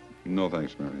else? No,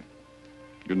 thanks, Mary.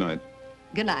 Good night.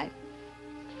 Good night.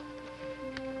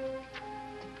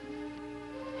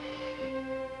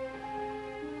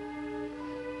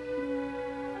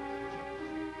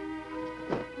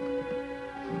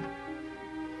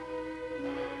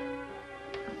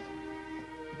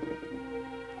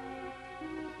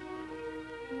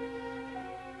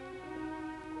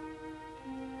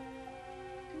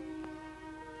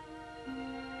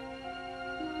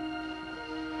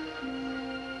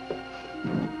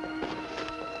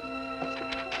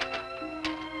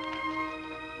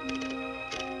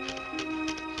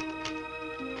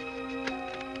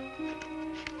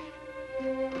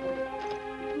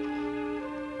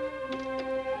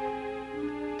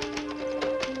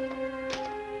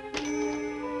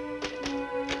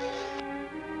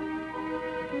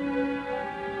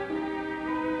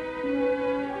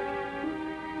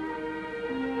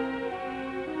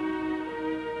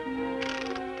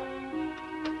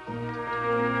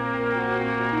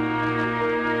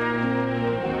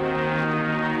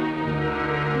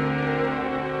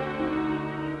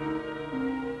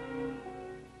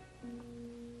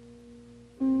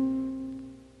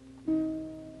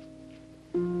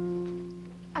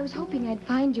 I was hoping I'd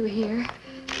find you here.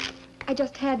 I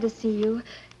just had to see you.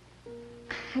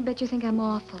 I bet you think I'm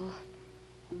awful.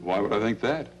 Why would I think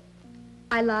that?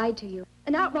 I lied to you.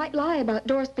 An outright lie about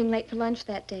Doris being late for lunch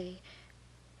that day.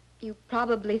 You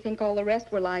probably think all the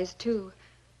rest were lies, too.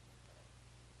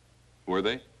 Were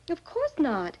they? Of course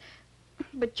not.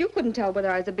 But you couldn't tell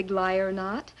whether I was a big liar or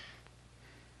not.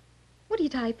 What are you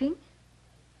typing?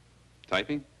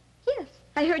 Typing? Yes.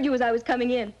 I heard you as I was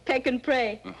coming in. Peck and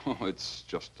pray. Oh, it's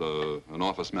just an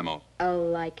office memo. A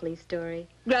likely story.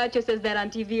 Groucho says that on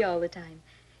TV all the time.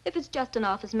 If it's just an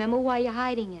office memo, why are you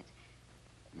hiding it?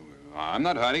 I'm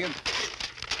not hiding it.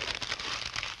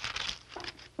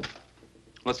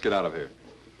 Let's get out of here.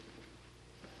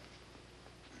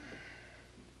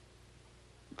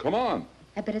 Come on.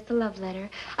 I bet it's a love letter.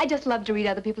 I just love to read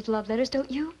other people's love letters, don't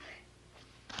you?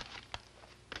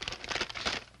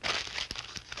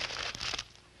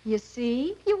 You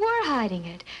see? You were hiding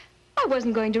it. I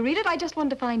wasn't going to read it. I just wanted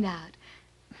to find out.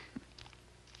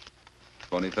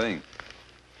 Funny thing.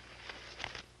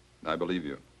 I believe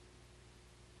you.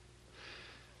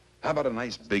 How about a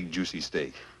nice, big, juicy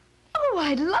steak? Oh,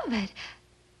 I'd love it.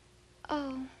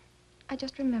 Oh, I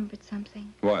just remembered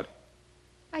something. What?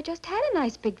 I just had a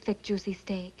nice, big, thick, juicy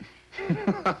steak.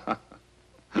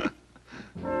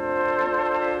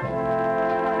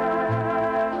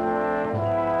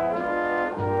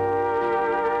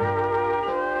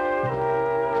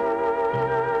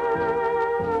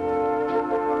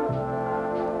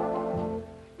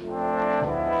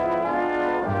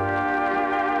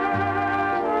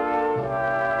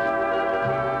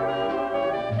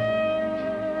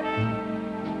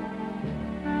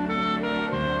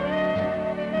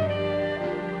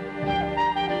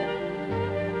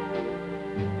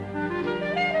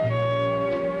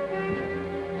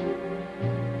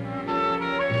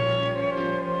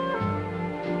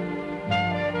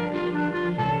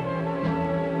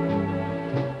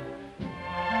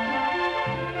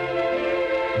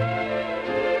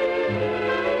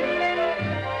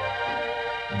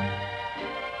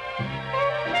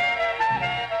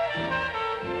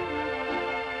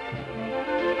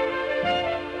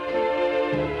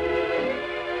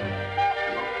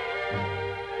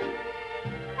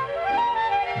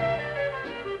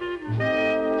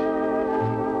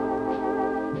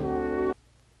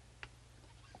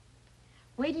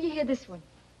 Wait till you hear this one.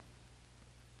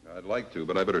 I'd like to,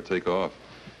 but I better take off.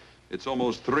 It's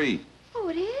almost 3. Oh,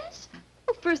 it is?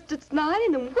 Well, first it's 9,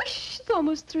 and then whoosh, it's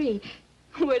almost 3.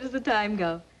 Where does the time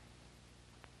go?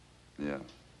 Yeah.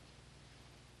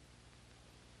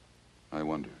 I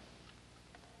wonder.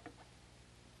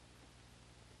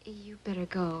 You better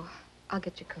go. I'll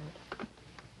get your coat.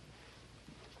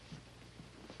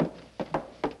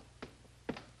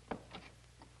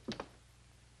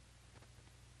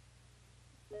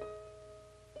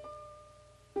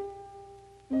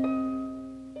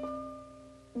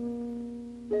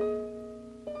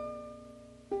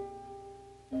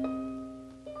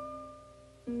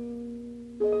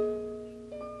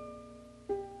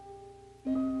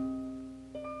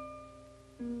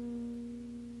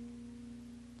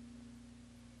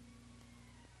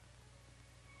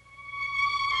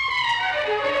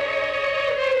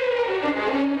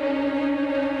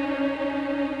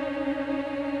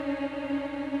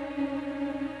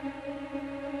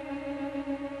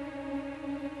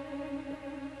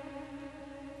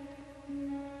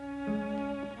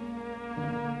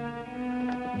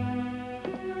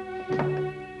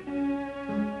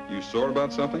 Sore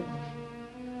about something?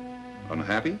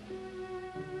 Unhappy?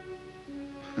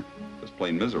 Just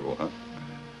plain miserable, huh?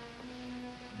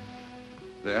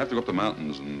 I have to go up the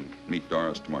mountains and meet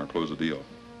Doris tomorrow, close the deal.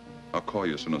 I'll call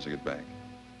you as soon as I get back.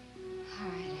 All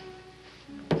right.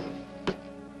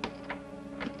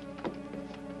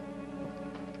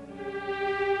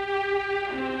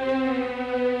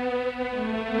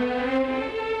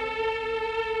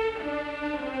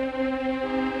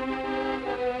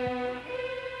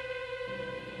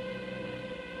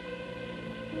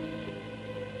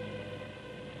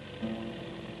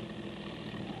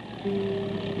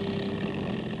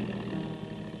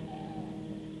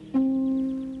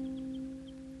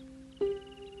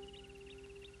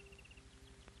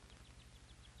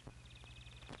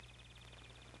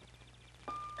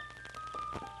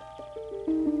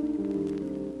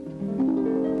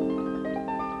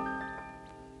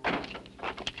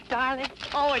 Darling,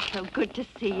 oh, it's so good to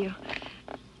see you.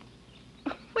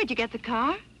 Where'd you get the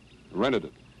car? Rented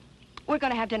it. We're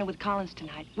going to have dinner with Collins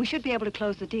tonight. We should be able to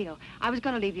close the deal. I was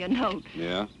going to leave you a note.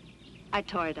 Yeah? I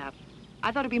tore it up.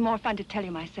 I thought it'd be more fun to tell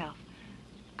you myself.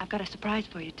 I've got a surprise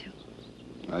for you, too.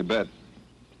 I bet.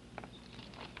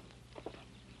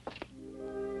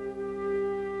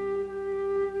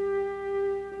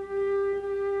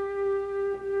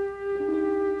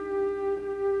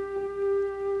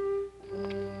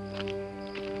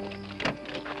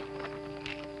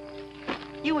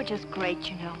 You were just great,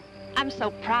 you know. I'm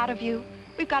so proud of you.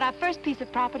 We've got our first piece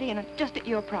of property and just at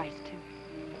your price, too.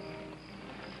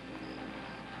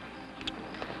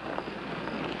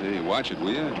 Hey, watch it,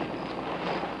 will you?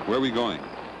 Where are we going?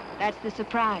 That's the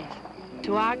surprise.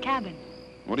 To our cabin.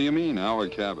 What do you mean, our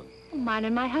cabin? Mine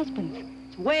and my husband's.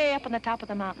 It's way up on the top of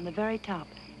the mountain, the very top.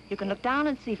 You can look down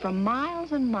and see for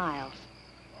miles and miles.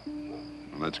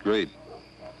 Well, that's great.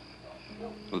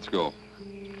 Let's go.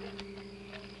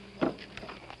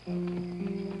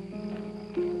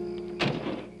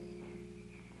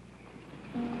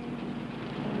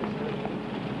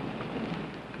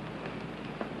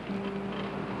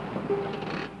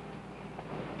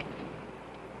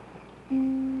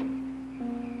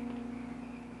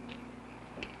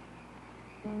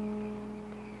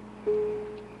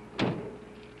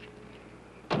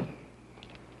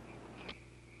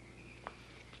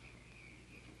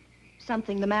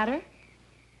 Something the matter?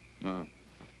 No.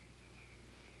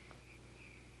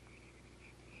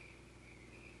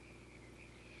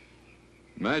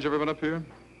 Madge ever been up here?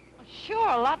 Sure,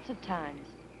 lots of times.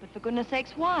 But for goodness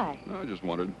sakes, why? No, I just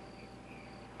wondered.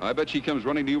 I bet she comes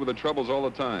running to you with her troubles all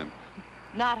the time.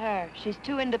 Not her. She's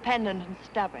too independent and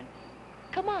stubborn.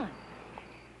 Come on.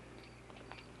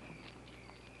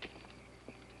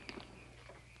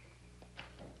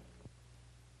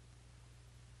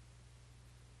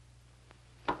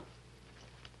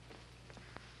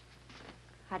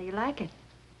 How do you like it?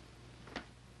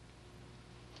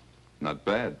 Not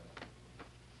bad.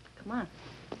 Come on.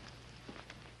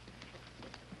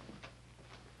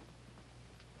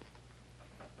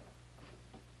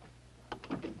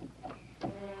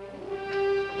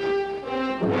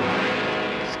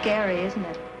 Scary, isn't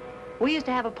it? We used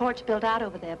to have a porch built out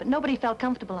over there, but nobody felt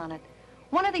comfortable on it.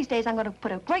 One of these days, I'm going to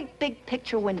put a great big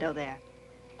picture window there.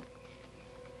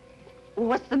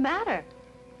 What's the matter?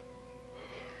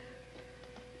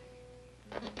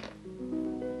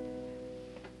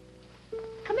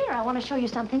 Come here, I want to show you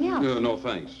something else. No,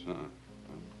 thanks. I'm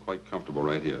quite comfortable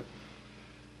right here.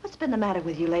 What's been the matter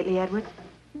with you lately, Edward?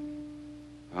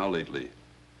 How lately?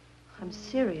 I'm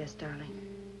serious, darling.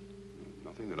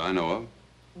 Nothing that I know of.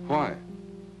 Why?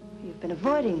 You've been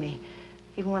avoiding me.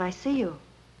 Even when I see you,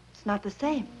 it's not the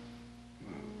same.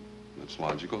 That's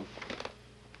logical.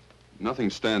 Nothing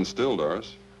stands still,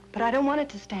 Doris. But I don't want it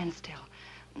to stand still.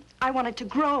 I want it to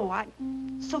grow,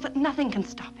 so that nothing can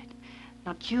stop it.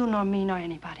 Not you, nor me, nor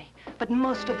anybody. But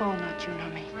most of all, not you, nor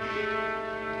me.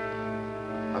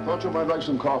 I thought you might like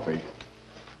some coffee.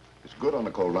 It's good on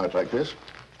a cold night like this.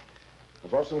 I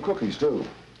brought some cookies, too.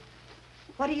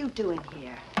 What are you doing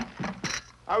here?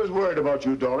 I was worried about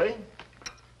you, Dory.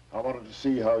 I wanted to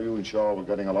see how you and Shaw were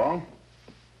getting along.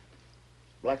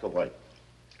 Black or white?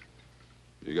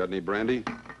 You got any brandy?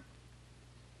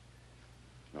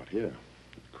 Not here.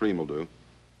 Cream will do.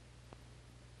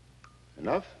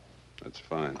 Enough? That's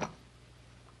fine.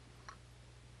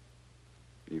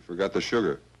 You forgot the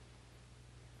sugar.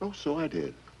 Oh, so I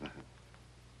did.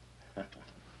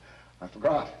 I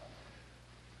forgot.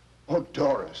 Oh,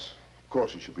 Doris. Of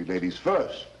course, it should be ladies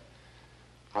first.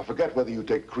 I forget whether you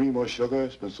take cream or sugar.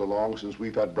 It's been so long since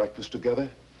we've had breakfast together.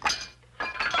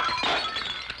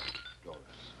 Doris,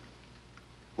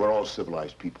 we're all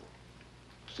civilized people.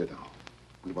 Sit down.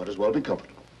 We might as well be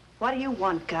comfortable. What do you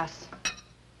want, Gus?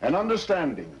 An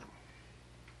understanding.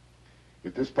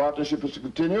 If this partnership is to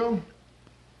continue,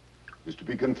 it's to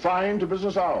be confined to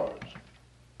business hours.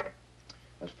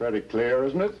 That's fairly clear,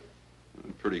 isn't it?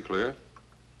 Pretty clear.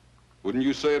 Wouldn't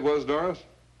you say it was, Doris?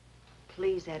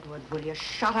 Please, Edward, will you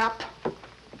shut up?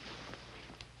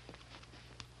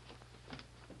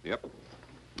 Yep.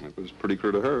 That was pretty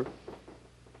clear to her.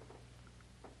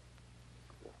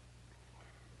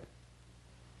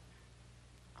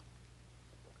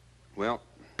 Well,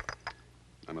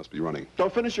 I must be running.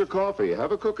 Don't finish your coffee.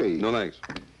 Have a cookie. No, thanks.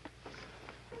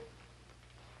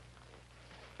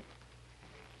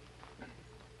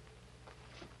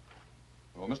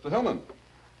 Oh, Mr. Hillman.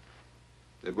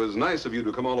 It was nice of you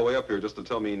to come all the way up here just to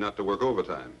tell me not to work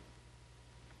overtime.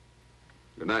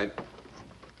 Good night.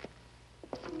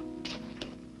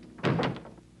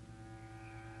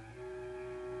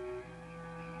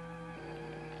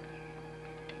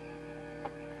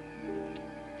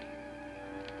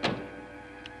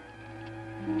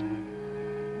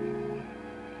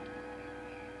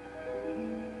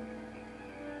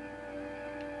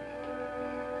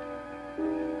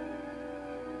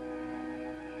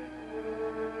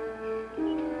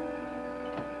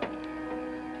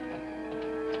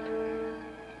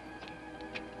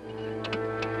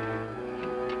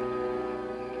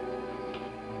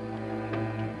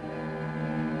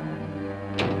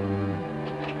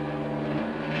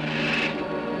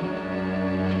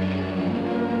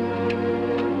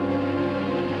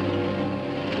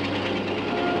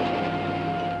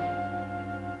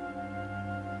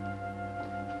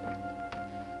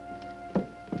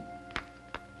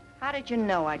 How did you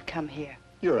know I'd come here?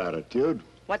 Your attitude.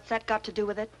 What's that got to do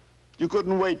with it? You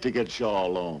couldn't wait to get Shaw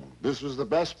alone. This was the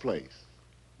best place.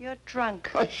 You're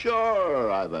drunk. Sure,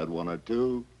 I've had one or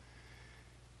two.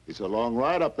 It's a long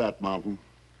ride up that mountain.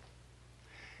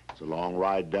 It's a long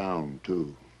ride down,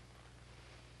 too.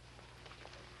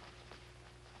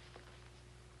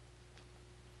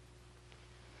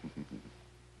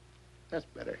 That's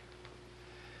better.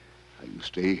 Now you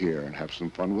stay here and have some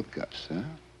fun with Gus, huh?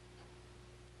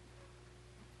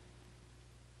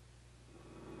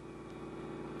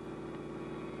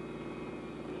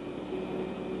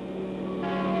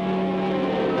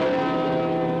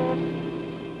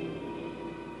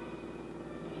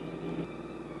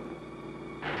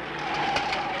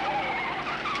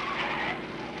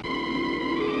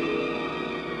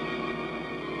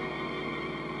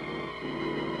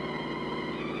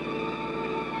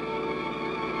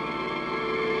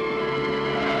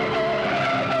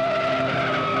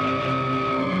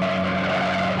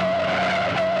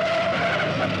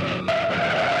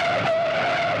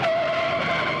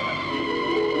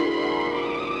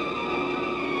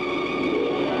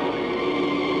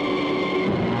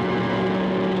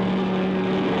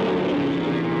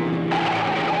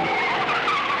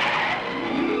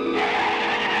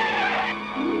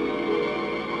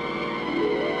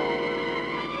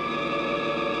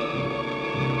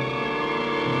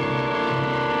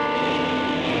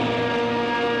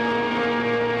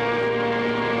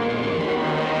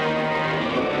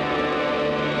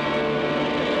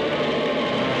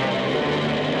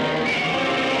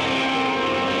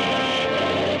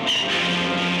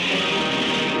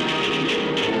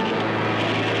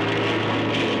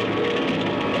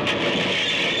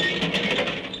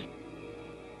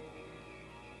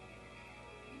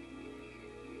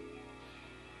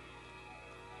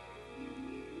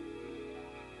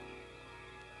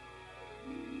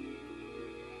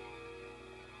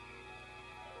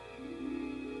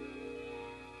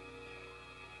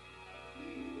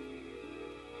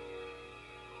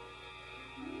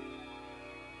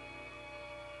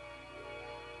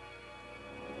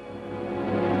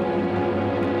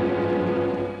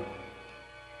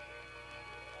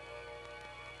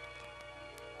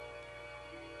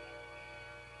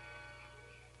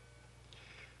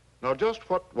 Now, just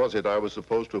what was it I was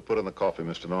supposed to have put in the coffee,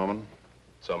 Mr. Norman?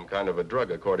 Some kind of a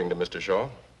drug, according to Mr. Shaw.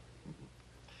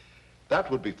 That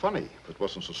would be funny if it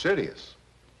wasn't so serious.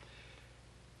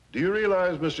 Do you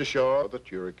realize, Mr. Shaw,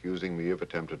 that you're accusing me of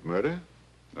attempted murder?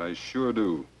 I sure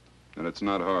do, and it's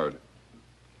not hard.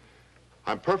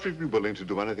 I'm perfectly willing to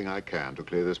do anything I can to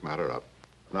clear this matter up,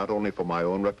 not only for my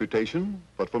own reputation,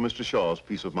 but for Mr. Shaw's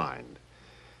peace of mind.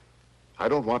 I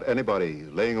don't want anybody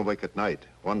laying awake at night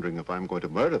wondering if I'm going to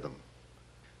murder them.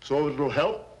 So if it'll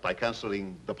help by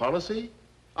canceling the policy,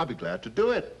 I'll be glad to do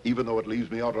it, even though it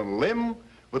leaves me out on a limb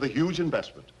with a huge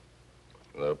investment.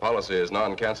 The policy is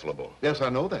non-cancelable. Yes, I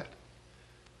know that.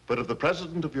 But if the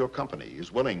president of your company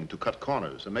is willing to cut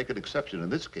corners and make an exception in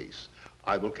this case,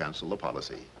 I will cancel the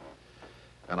policy.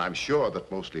 And I'm sure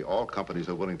that mostly all companies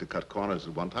are willing to cut corners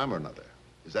at one time or another.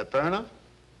 Is that fair enough?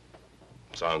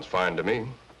 Sounds fine to me.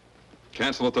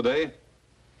 Cancel it today?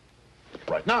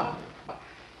 Right now.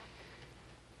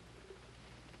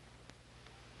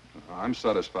 I'm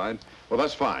satisfied. Well,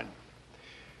 that's fine.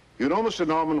 You know, Mr.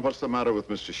 Norman, what's the matter with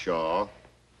Mr. Shaw?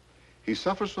 He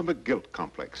suffers from a guilt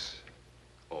complex.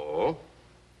 Oh?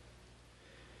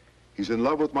 He's in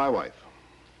love with my wife.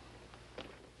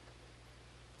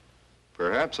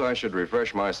 Perhaps I should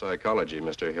refresh my psychology,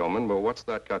 Mr. Hillman, but what's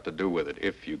that got to do with it,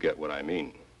 if you get what I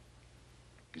mean?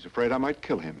 He's afraid I might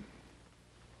kill him.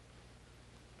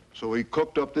 So he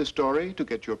cooked up this story to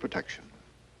get your protection.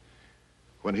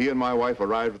 When he and my wife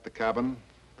arrived at the cabin,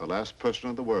 the last person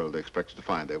in the world they expected to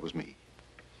find there was me.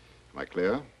 Am I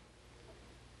clear?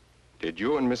 Did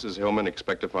you and Mrs. Hillman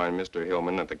expect to find Mr.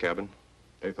 Hillman at the cabin?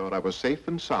 They thought I was safe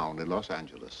and sound in Los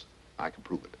Angeles. I can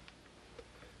prove it.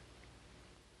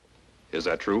 Is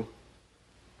that true?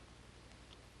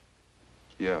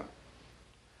 Yeah.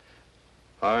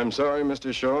 I'm sorry,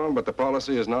 Mr. Shaw, but the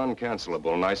policy is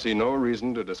non-cancelable, and I see no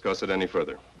reason to discuss it any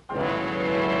further.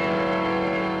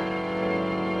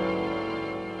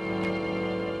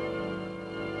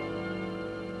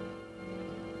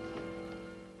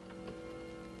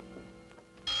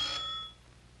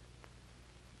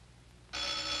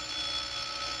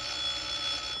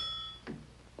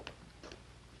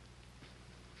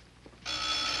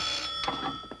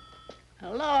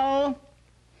 Hello?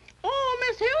 Oh,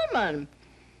 Miss Hillman.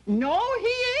 No,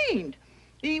 he ain't.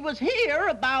 He was here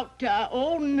about,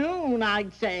 noon,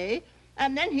 I'd say.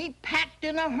 And then he packed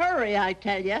in a hurry, I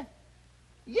tell you.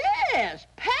 Yes,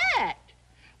 packed.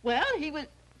 Well, he was...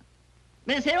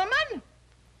 Miss Hillman?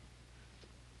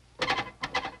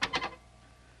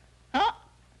 Huh?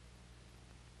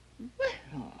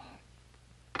 Well...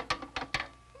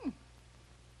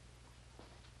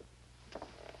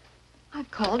 I've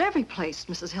called every place,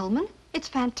 Mrs. Hillman. It's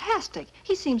fantastic.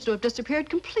 He seems to have disappeared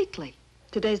completely.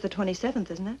 Today's the 27th,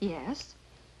 isn't it? Yes.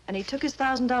 And he took his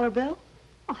 $1,000 bill?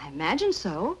 Well, I imagine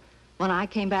so. When I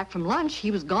came back from lunch, he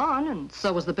was gone, and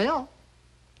so was the bill.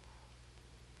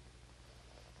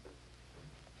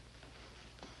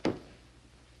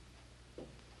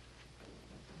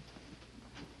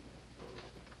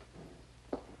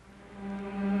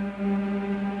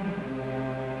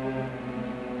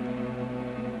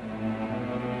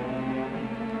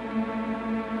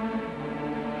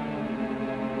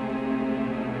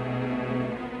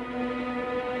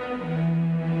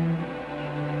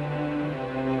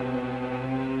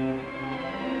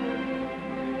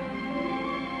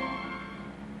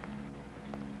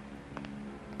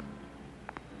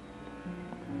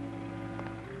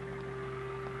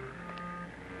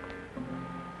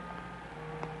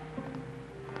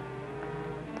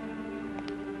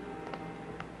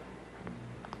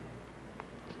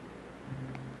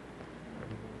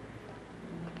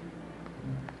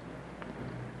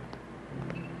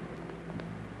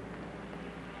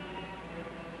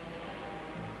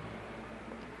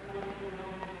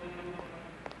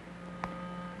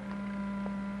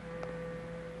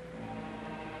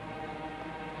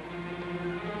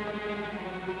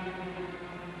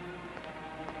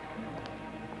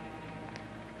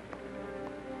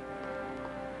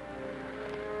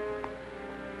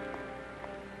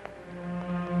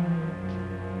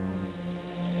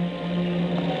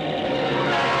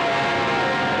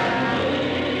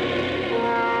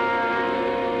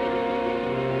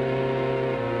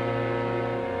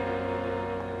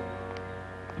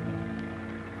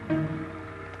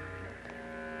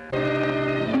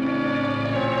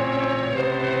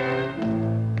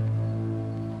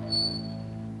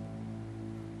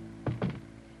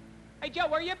 Joe,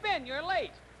 where you been? You're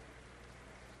late.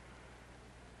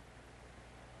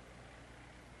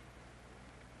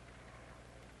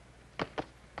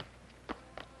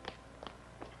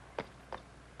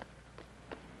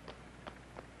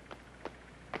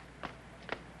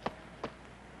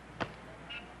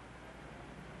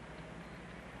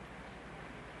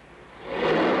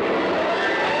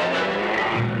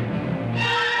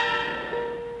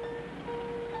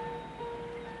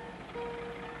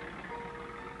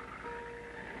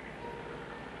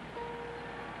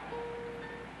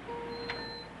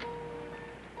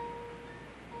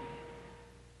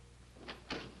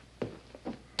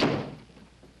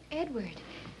 Edward.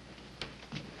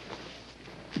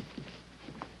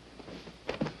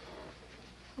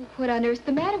 What on earth's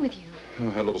the matter with you? Oh,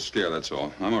 I had a little scare, that's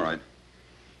all. I'm all right.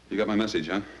 You got my message,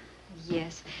 huh?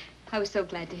 Yes. I was so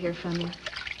glad to hear from you.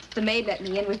 The maid let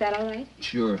me in. Was that all right?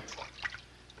 Sure.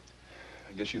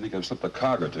 I guess you think I've slipped a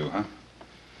cog or two, huh?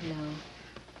 No.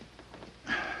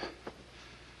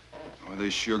 Well, they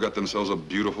sure got themselves a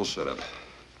beautiful setup.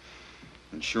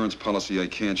 Insurance policy I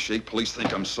can't shake. Police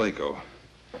think I'm psycho.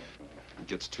 It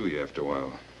gets to you after a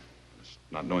while. Just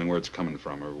not knowing where it's coming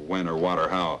from, or when, or what, or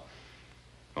how.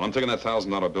 Well, I'm taking that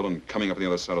 $1,000 bill and coming up the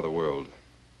other side of the world.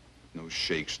 No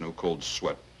shakes, no cold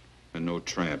sweat, and no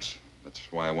tramps. That's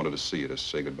why I wanted to see you, to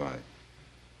say goodbye.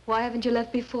 Why haven't you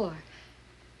left before?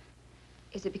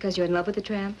 Is it because you're in love with the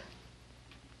tramp?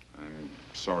 I'm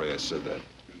sorry I said that.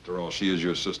 After all, she is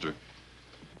your sister.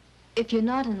 If you're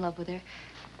not in love with her,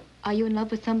 are you in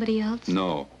love with somebody else?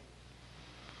 No.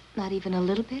 Not even a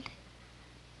little bit?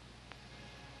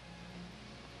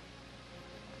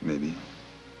 Maybe.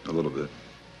 A little bit.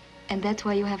 And that's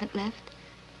why you haven't left?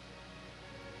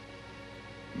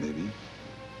 Maybe.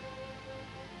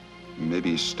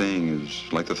 Maybe staying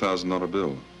is like the $1,000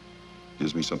 bill.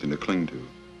 Gives me something to cling to.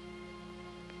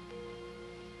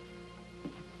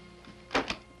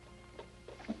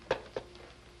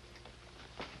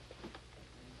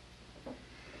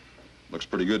 Looks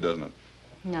pretty good, doesn't it?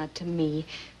 Not to me.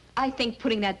 I think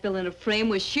putting that bill in a frame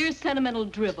was sheer sentimental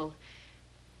drivel.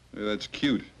 Hey, that's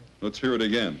cute. Let's hear it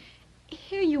again.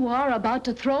 Here you are about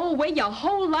to throw away your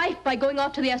whole life by going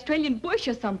off to the Australian bush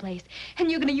or someplace. And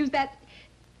you're going to use that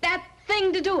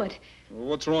thing to do it.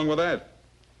 What's wrong with that?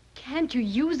 Can't you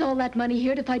use all that money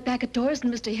here to fight back at Doris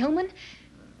and Mr. Hillman?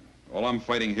 All I'm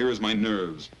fighting here is my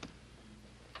nerves.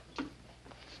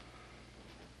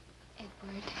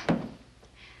 Edward,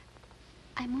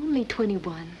 I'm only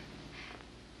 21.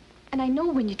 And I know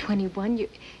when you're 21, you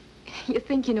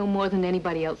think you know more than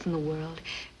anybody else in the world.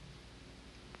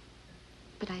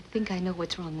 But I think I know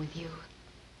what's wrong with you.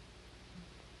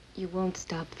 You won't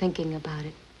stop thinking about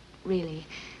it, really,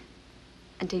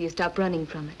 until you stop running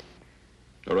from it.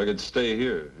 Or I could stay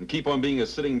here and keep on being a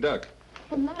sitting duck.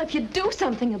 Well, not if you do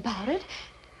something about it.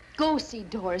 Go see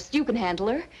Doris. You can handle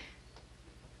her.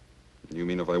 You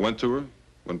mean if I went to her,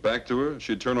 went back to her,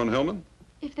 she'd turn on Hillman?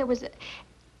 If there was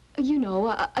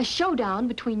a showdown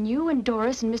between you and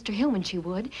Doris and Mr. Hillman, she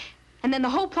would. And then the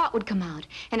whole plot would come out.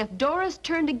 And if Doris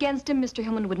turned against him, Mr.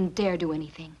 Hillman wouldn't dare do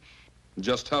anything.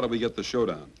 Just how do we get the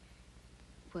showdown?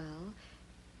 Well,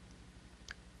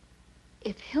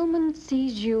 if Hillman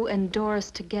sees you and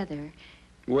Doris together...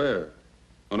 Where?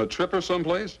 On a trip or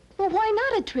someplace? Well, why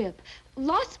not a trip?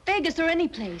 Las Vegas or any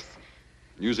place.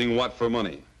 Using what for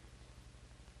money?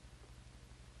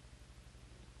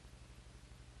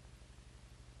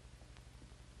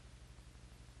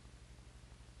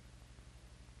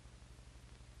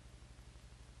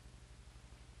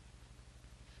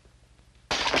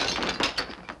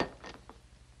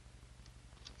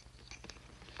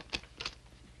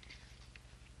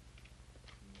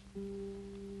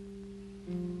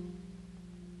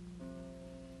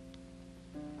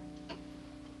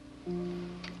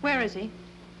 Where is he?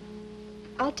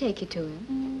 I'll take you to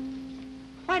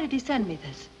him. Why did he send me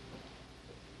this?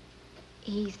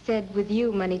 He said with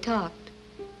you when he talked.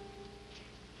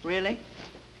 Really?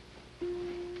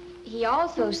 He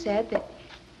also said that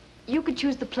you could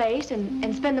choose the place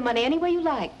and spend the money any way you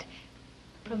liked.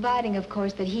 Providing, of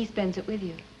course, that he spends it with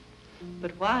you.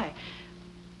 But why?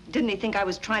 Didn't he think I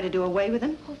was trying to do away with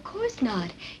him? Of course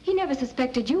not. He never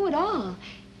suspected you at all.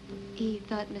 He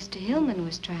thought Mr. Hillman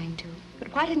was trying to.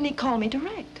 But why didn't he call me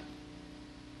direct?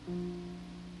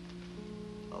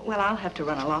 Well, I'll have to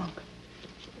run along.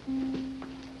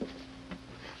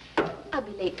 I'll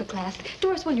be late for class.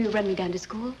 Doris, will you run me down to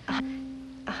school?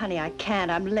 Honey, I can't.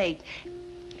 I'm late.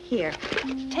 Here,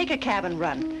 take a cab and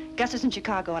run. Gus is in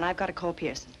Chicago, and I've got to call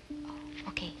Pearson. Oh,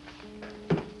 okay.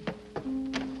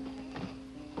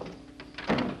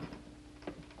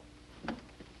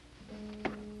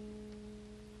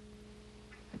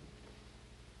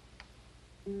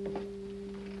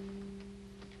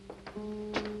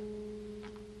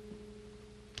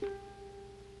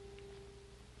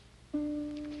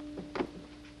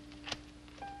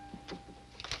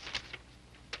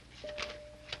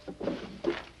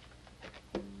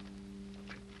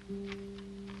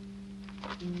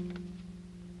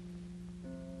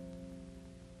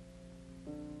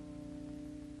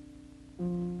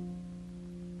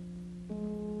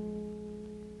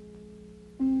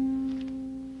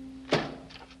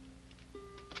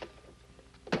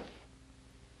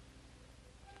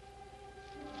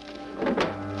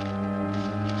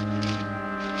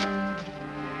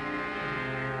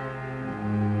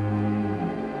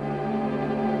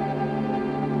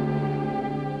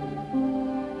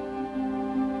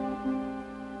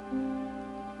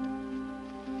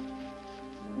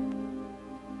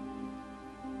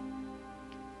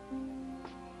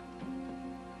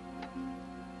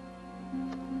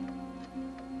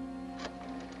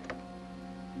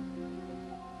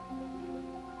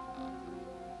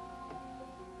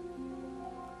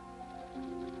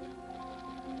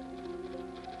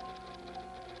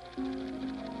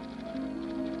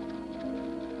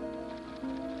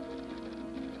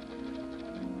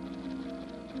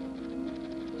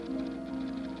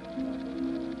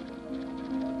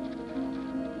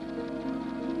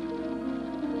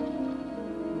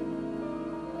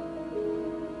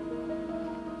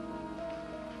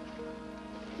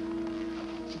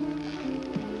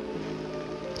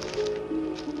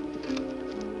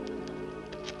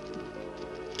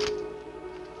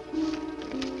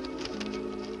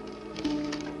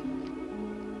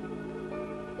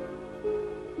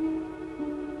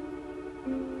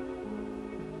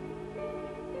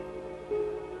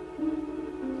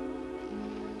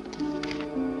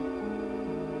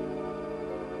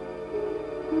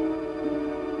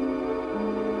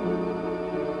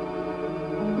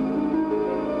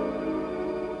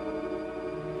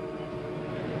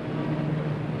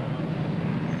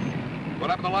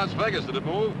 happened to Las Vegas? Did it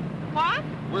move? What?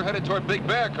 We're headed toward Big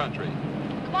Bear country.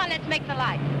 Come on, let's make the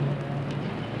light.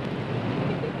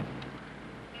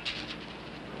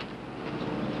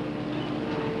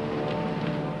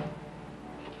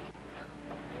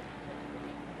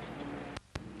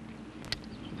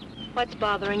 What's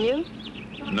bothering you?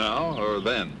 Now or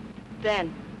then?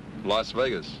 Then. Las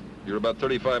Vegas. You're about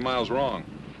 35 miles wrong.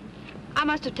 I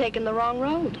must have taken the wrong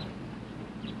road.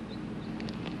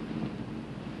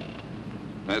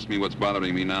 Ask me what's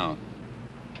bothering me now.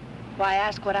 Why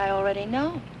ask what I already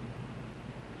know?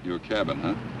 Your cabin,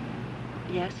 huh?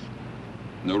 Yes.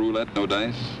 No roulette, no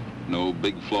dice? No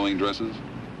big flowing dresses?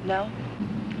 No.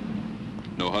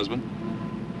 No husband?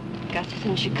 Gus is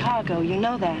in Chicago, you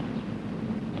know that.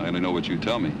 I only know what you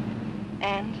tell me.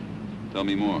 And? Tell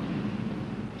me more.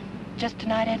 Just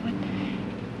tonight, Edward,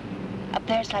 up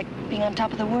there's like being on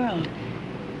top of the world.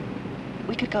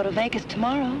 We could go to Vegas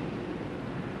tomorrow.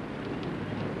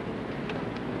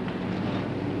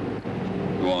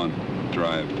 Go on,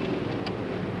 drive.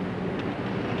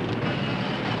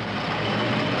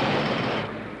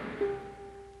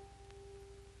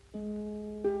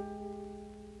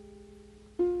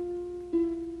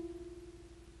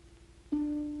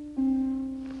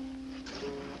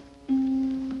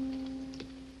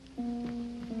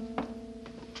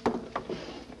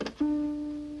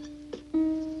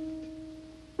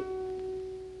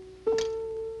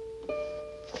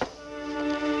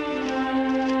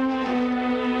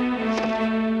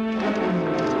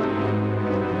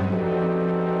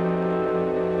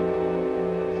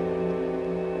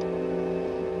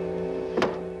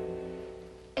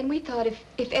 And we thought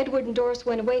if Edward and Doris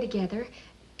went away together,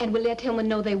 and we let Hillman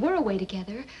know they were away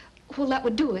together, well, that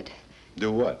would do it.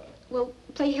 Do what? Well,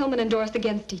 play Hillman and Doris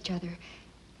against each other.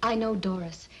 I know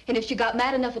Doris, and if she got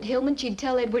mad enough at Hillman, she'd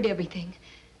tell Edward everything.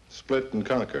 Split and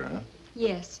conquer, huh?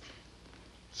 Yes.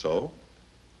 So,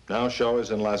 now Shaw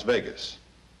is in Las Vegas.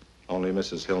 Only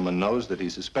Mrs. Hillman knows that he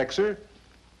suspects her,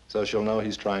 so she'll know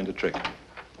he's trying to trick her.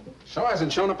 Shaw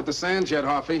hasn't shown up at the Sands yet,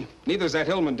 Hoffy. Neither's that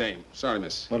Hillman dame. Sorry,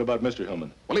 miss. What about Mr.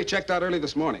 Hillman? Well, he checked out early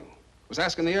this morning. Was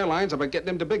asking the airlines about getting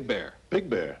him to Big Bear. Big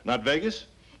Bear? Not Vegas?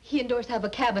 He and Doris have a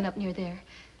cabin up near there.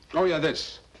 Oh, yeah,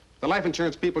 this. The life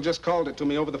insurance people just called it to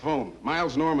me over the phone.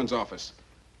 Myles Norman's office.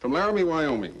 From Laramie,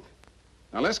 Wyoming.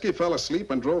 Now, Lesky fell asleep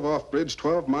and drove off bridge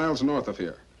 12 miles north of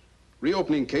here.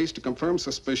 Reopening case to confirm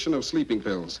suspicion of sleeping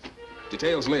pills.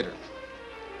 Details later.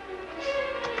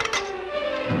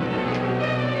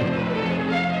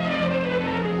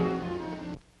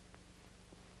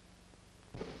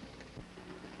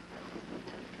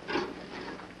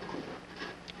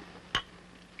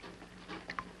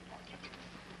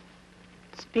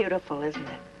 Beautiful, isn't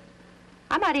it?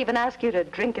 I might even ask you to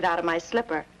drink it out of my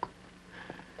slipper.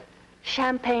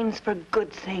 Champagne's for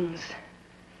good things.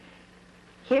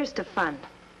 Here's to fun.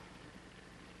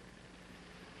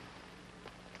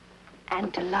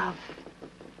 And to love.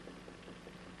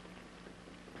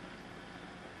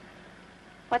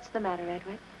 What's the matter,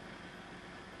 Edward?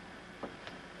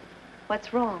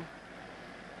 What's wrong?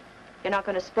 You're not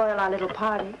going to spoil our little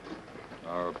party?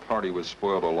 Our party was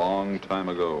spoiled a long time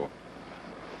ago.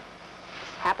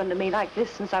 Happened to me like this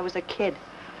since I was a kid.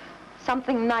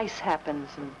 Something nice happens,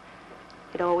 and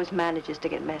it always manages to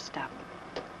get messed up.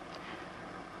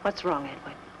 What's wrong,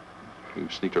 Edward?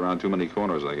 We've sneaked around too many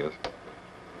corners, I guess.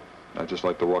 I'd just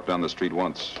like to walk down the street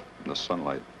once in the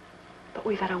sunlight. But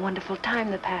we've had a wonderful time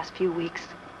the past few weeks.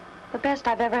 The best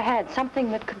I've ever had,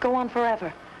 something that could go on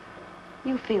forever.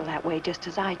 You feel that way just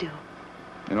as I do.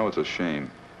 You know, it's a shame.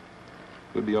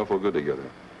 We'd be awful good together.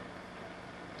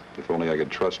 If only I could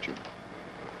trust you.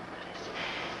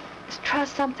 Is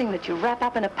trust something that you wrap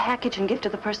up in a package and give to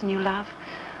the person you love?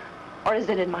 Or is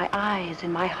it in my eyes,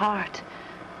 in my heart?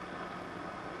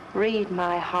 Read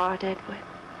my heart, Edward.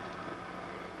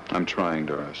 I'm trying,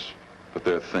 Doris. But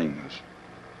there are things.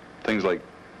 Things like,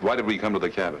 why did we come to the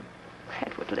cabin?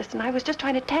 Edward, listen, I was just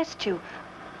trying to test you.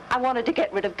 I wanted to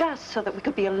get rid of Gus so that we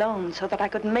could be alone, so that I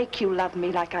could make you love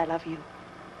me like I love you.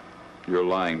 You're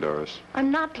lying, Doris.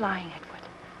 I'm not lying,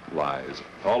 Edward. Lies.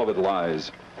 All of it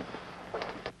lies.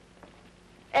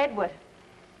 Edward,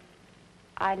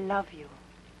 I love you.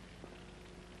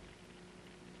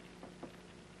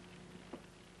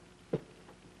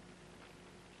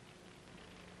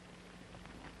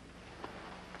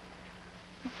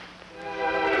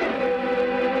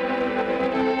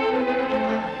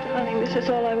 Darling, this is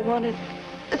all I wanted.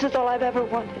 This is all I've ever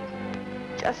wanted.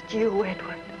 Just you,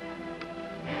 Edward.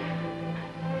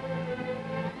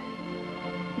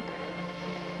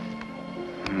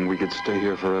 We could stay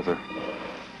here forever.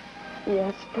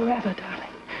 Yes, forever, darling.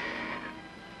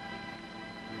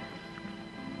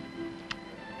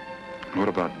 What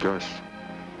about Gus?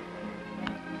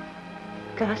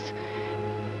 Gus.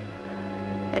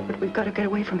 Edward, we've got to get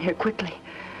away from here quickly.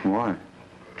 Why?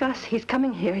 Gus, he's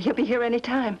coming here. He'll be here any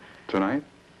time. Tonight?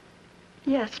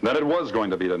 Yes. That it was going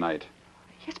to be tonight.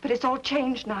 Yes, but it's all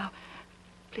changed now.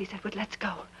 Please, Edward, let's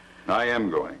go. I am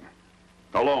going.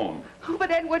 Alone. Oh, but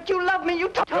Edward, you love me. You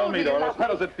told Tell me, you Doris, love how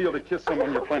me. does it feel to kiss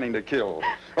someone you're planning to kill?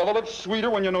 Are the lips sweeter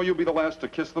when you know you'll be the last to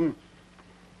kiss them?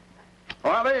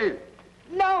 Are they?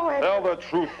 No, Edward. Tell the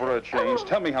truth for a change.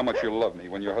 Tell me how much you love me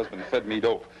when your husband fed me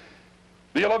dope.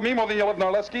 Do you love me more than you love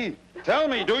Narleski? Tell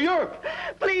me, do you?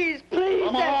 Please, please,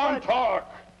 Come on, Edward.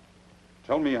 talk.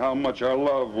 Tell me how much our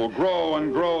love will grow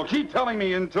and grow. Keep telling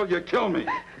me until you kill me.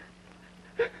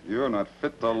 You're not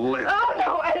fit to live. Oh,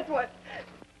 no, Edward.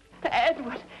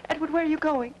 Edward, where are you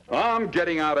going? I'm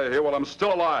getting out of here while I'm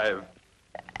still alive.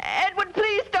 Edward,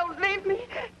 please don't leave me.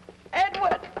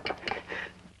 Edward.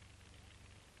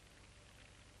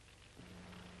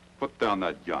 Put down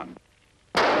that gun.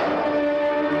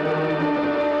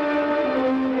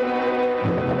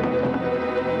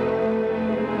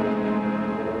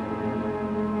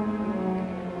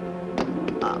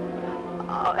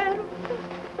 Oh, Edward.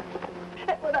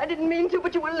 Edward, I didn't mean to,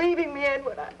 but you were leaving me,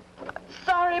 Edward. I'm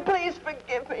sorry. Please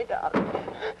forgive me, darling.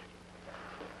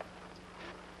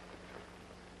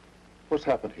 What's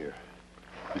happened here?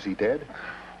 Is he dead?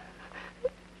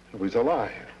 No, he's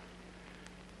alive.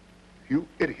 You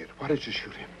idiot. Why did you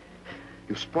shoot him?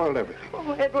 You spoiled everything.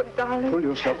 Oh, Edward, darling. Pull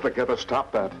yourself together.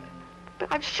 Stop that.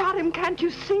 But I've shot him, can't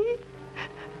you see?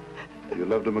 You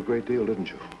loved him a great deal, didn't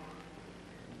you?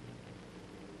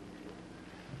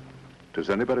 Does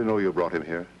anybody know you brought him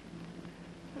here?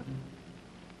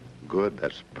 Good,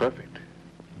 that's perfect.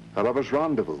 A lover's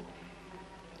rendezvous.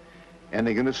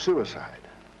 Ending in a suicide.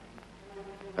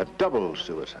 A double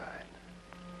suicide.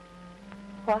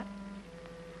 What?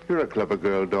 You're a clever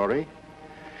girl, Dory.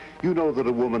 You know that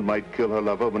a woman might kill her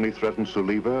lover when he threatens to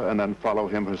leave her and then follow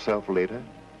him herself later?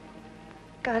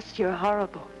 Gus, you're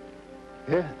horrible.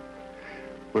 Yeah.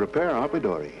 We're a pair, aren't we,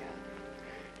 Dory?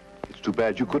 It's too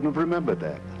bad you couldn't have remembered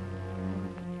that.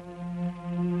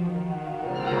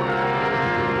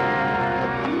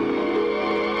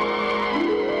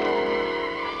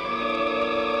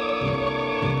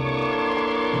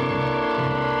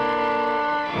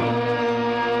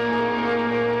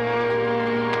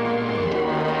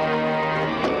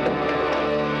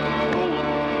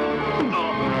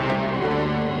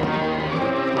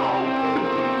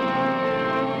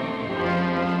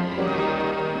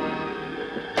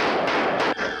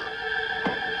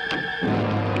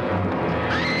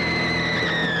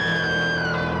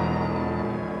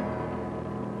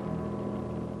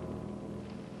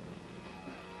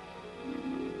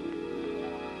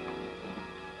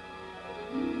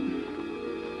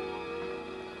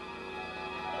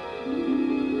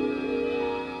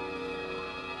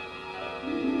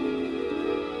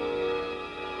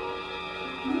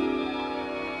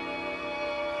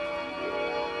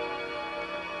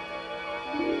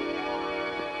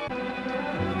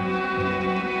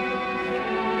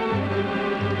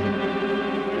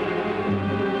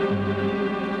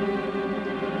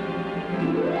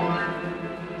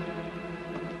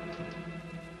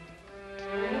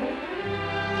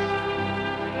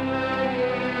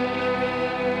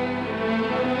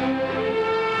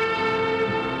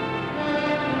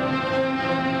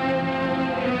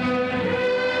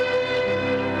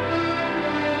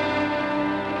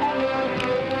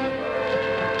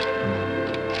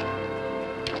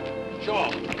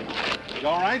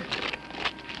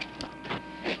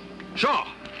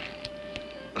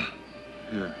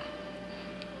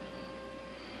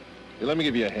 Let me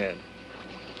give you a hand.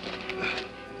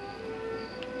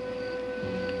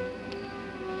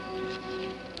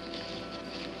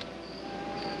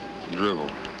 Dribble.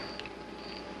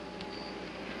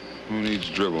 Who needs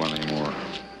dribble anymore?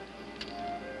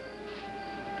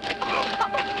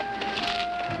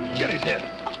 Get his head.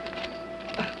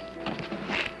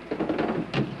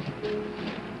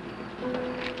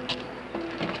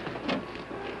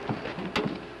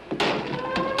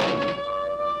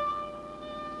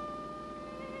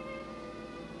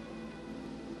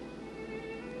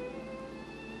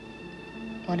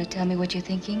 Want to tell me what you're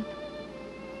thinking?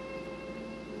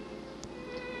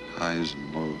 Highs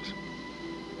and lows.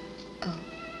 Oh,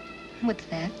 what's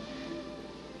that?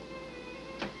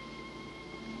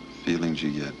 Feelings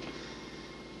you get.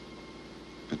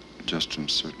 But just from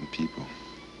certain people.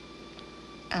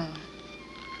 Oh.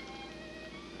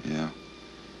 Yeah.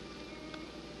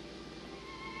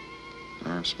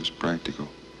 Doris was practical.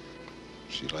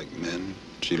 She liked men.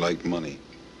 She liked money.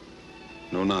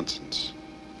 No nonsense.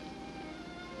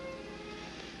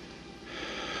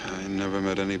 I never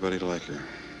met anybody like her.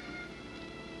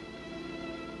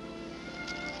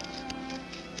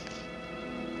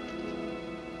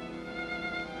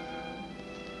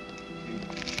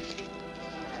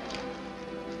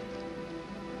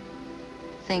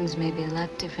 Things may be a lot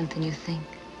different than you think.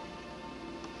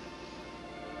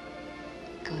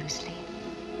 Go to sleep.